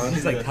good too.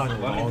 He's like telling a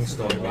long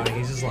story about it.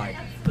 He's just like,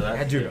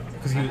 yeah, dude,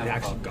 because he was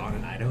actually gone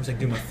in Idaho. He's like,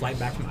 dude, my flight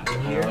back from Idaho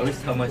here. I always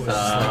tell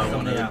myself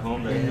something at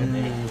home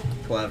that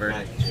Clever.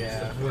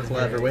 Yeah, it was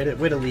Clever. great.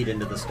 Way to lead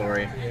into the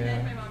story.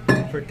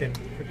 Yeah, freaking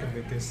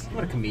Lucas.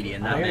 What a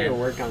comedian that I gotta go man.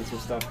 work on some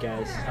stuff,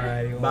 guys.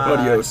 Alrighty, well,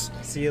 Bye. Adios.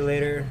 see you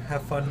later.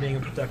 Have fun being a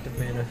productive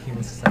man of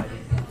human society.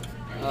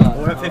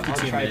 We're at I'll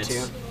 52 try minutes.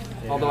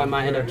 to. Although I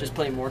might end up just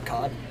playing more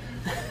COD.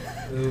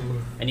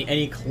 Ooh.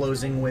 Any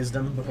closing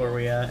wisdom before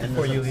we end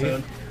Before this you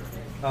episode?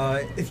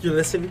 leave, If you're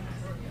listening,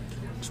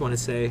 just want to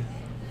say,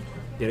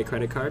 get a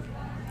credit card,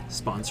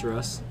 sponsor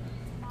us,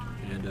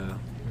 and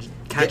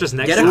catch us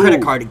next Get a time.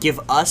 credit card. Give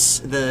us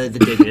the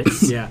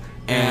digits. Yeah,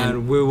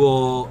 and we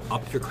will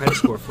up your credit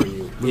score for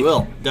you. We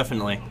will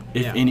definitely.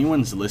 If Yeah.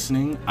 anyone's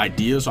listening,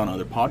 ideas on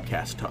other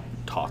podcast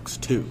talks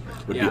too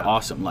would be Yeah.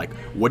 awesome. Like,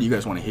 what do you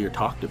guys want to hear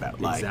talked about?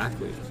 Like,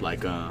 Exactly.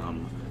 Like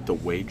the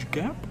wage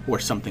gap, or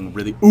something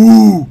really.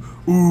 Ooh,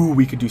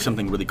 we could do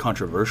something really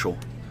controversial,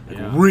 like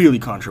Yeah. really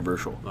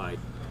controversial,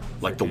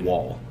 Like the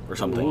wall or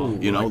something. Ooh,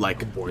 you know,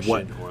 like abortion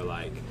what? or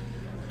like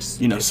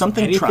You know,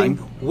 something anything. trying.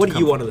 What to do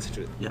you come- want to listen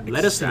to? Yeah,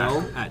 Let us know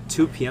exactly. at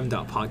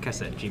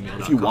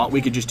 2pm.podcast@gmail.com. If you want,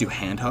 we could just do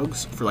hand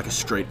hugs for like a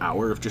straight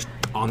hour of just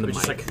on the We're mic.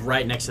 just like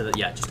right next to the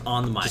just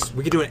on the mic.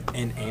 We could do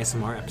an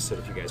ASMR episode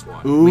if you guys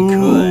want. Ooh. We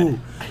could.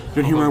 You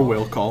can hear my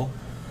whale call.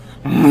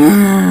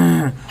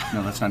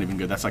 No, that's not even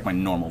good. That's like my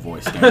normal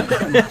voice. Damn it.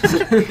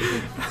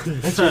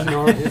 That's your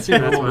normal. That's your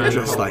normal.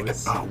 Just like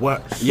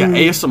what? Yeah,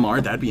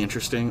 ASMR. That'd be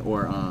interesting.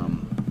 Or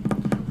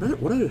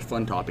what are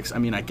fun topics? I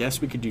mean, I guess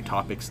we could do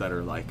topics that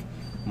are like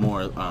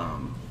more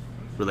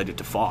related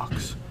to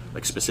Fox,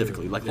 like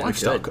specifically like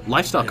lifestyle.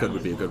 Lifestyle code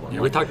would be a good one.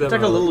 Yeah, we talked a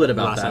little bit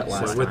about that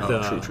episode last with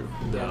time.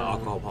 the the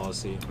alcohol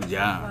policy.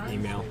 Yeah,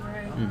 email.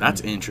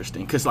 That's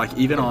interesting because like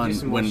even on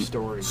some more when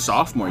stories.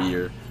 sophomore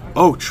year.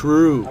 Oh,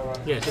 true.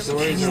 Yeah, just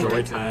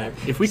story time.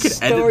 If we could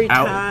edit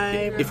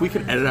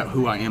out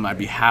who I am, I'd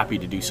be happy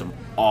to do some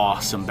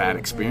awesome bad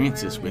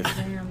experiences with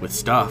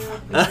stuff.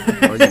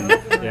 With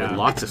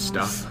lots of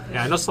stuff.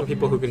 Yeah, I know some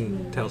people who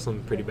can tell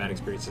some pretty bad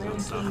experiences on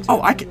stuff. Too.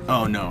 Oh, I can.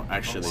 Oh no,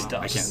 actually,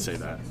 I can't say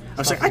that. I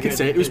was like, I could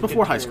say it. It was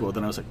before high school.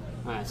 Then I was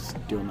like,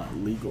 still not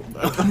legal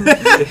though.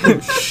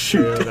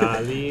 Shoot. Still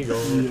not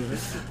legal.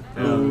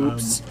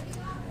 Oops.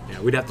 Yeah,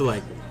 we'd have to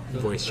like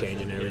voice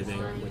change and everything,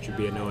 which would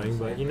be annoying,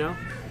 but you know.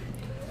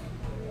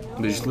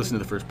 Did you just listen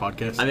to the first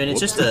podcast? I mean, it's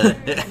just a.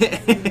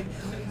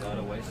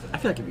 I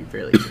feel like it'd be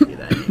fairly easy to do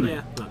that.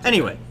 Yeah.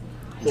 Anyway,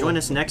 join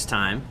us next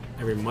time.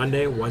 Every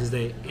Monday,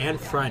 Wednesday,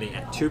 and Friday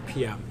at 2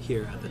 p.m.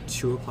 here at the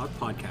 2 o'clock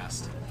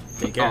podcast.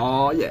 Take care.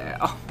 Oh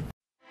yeah.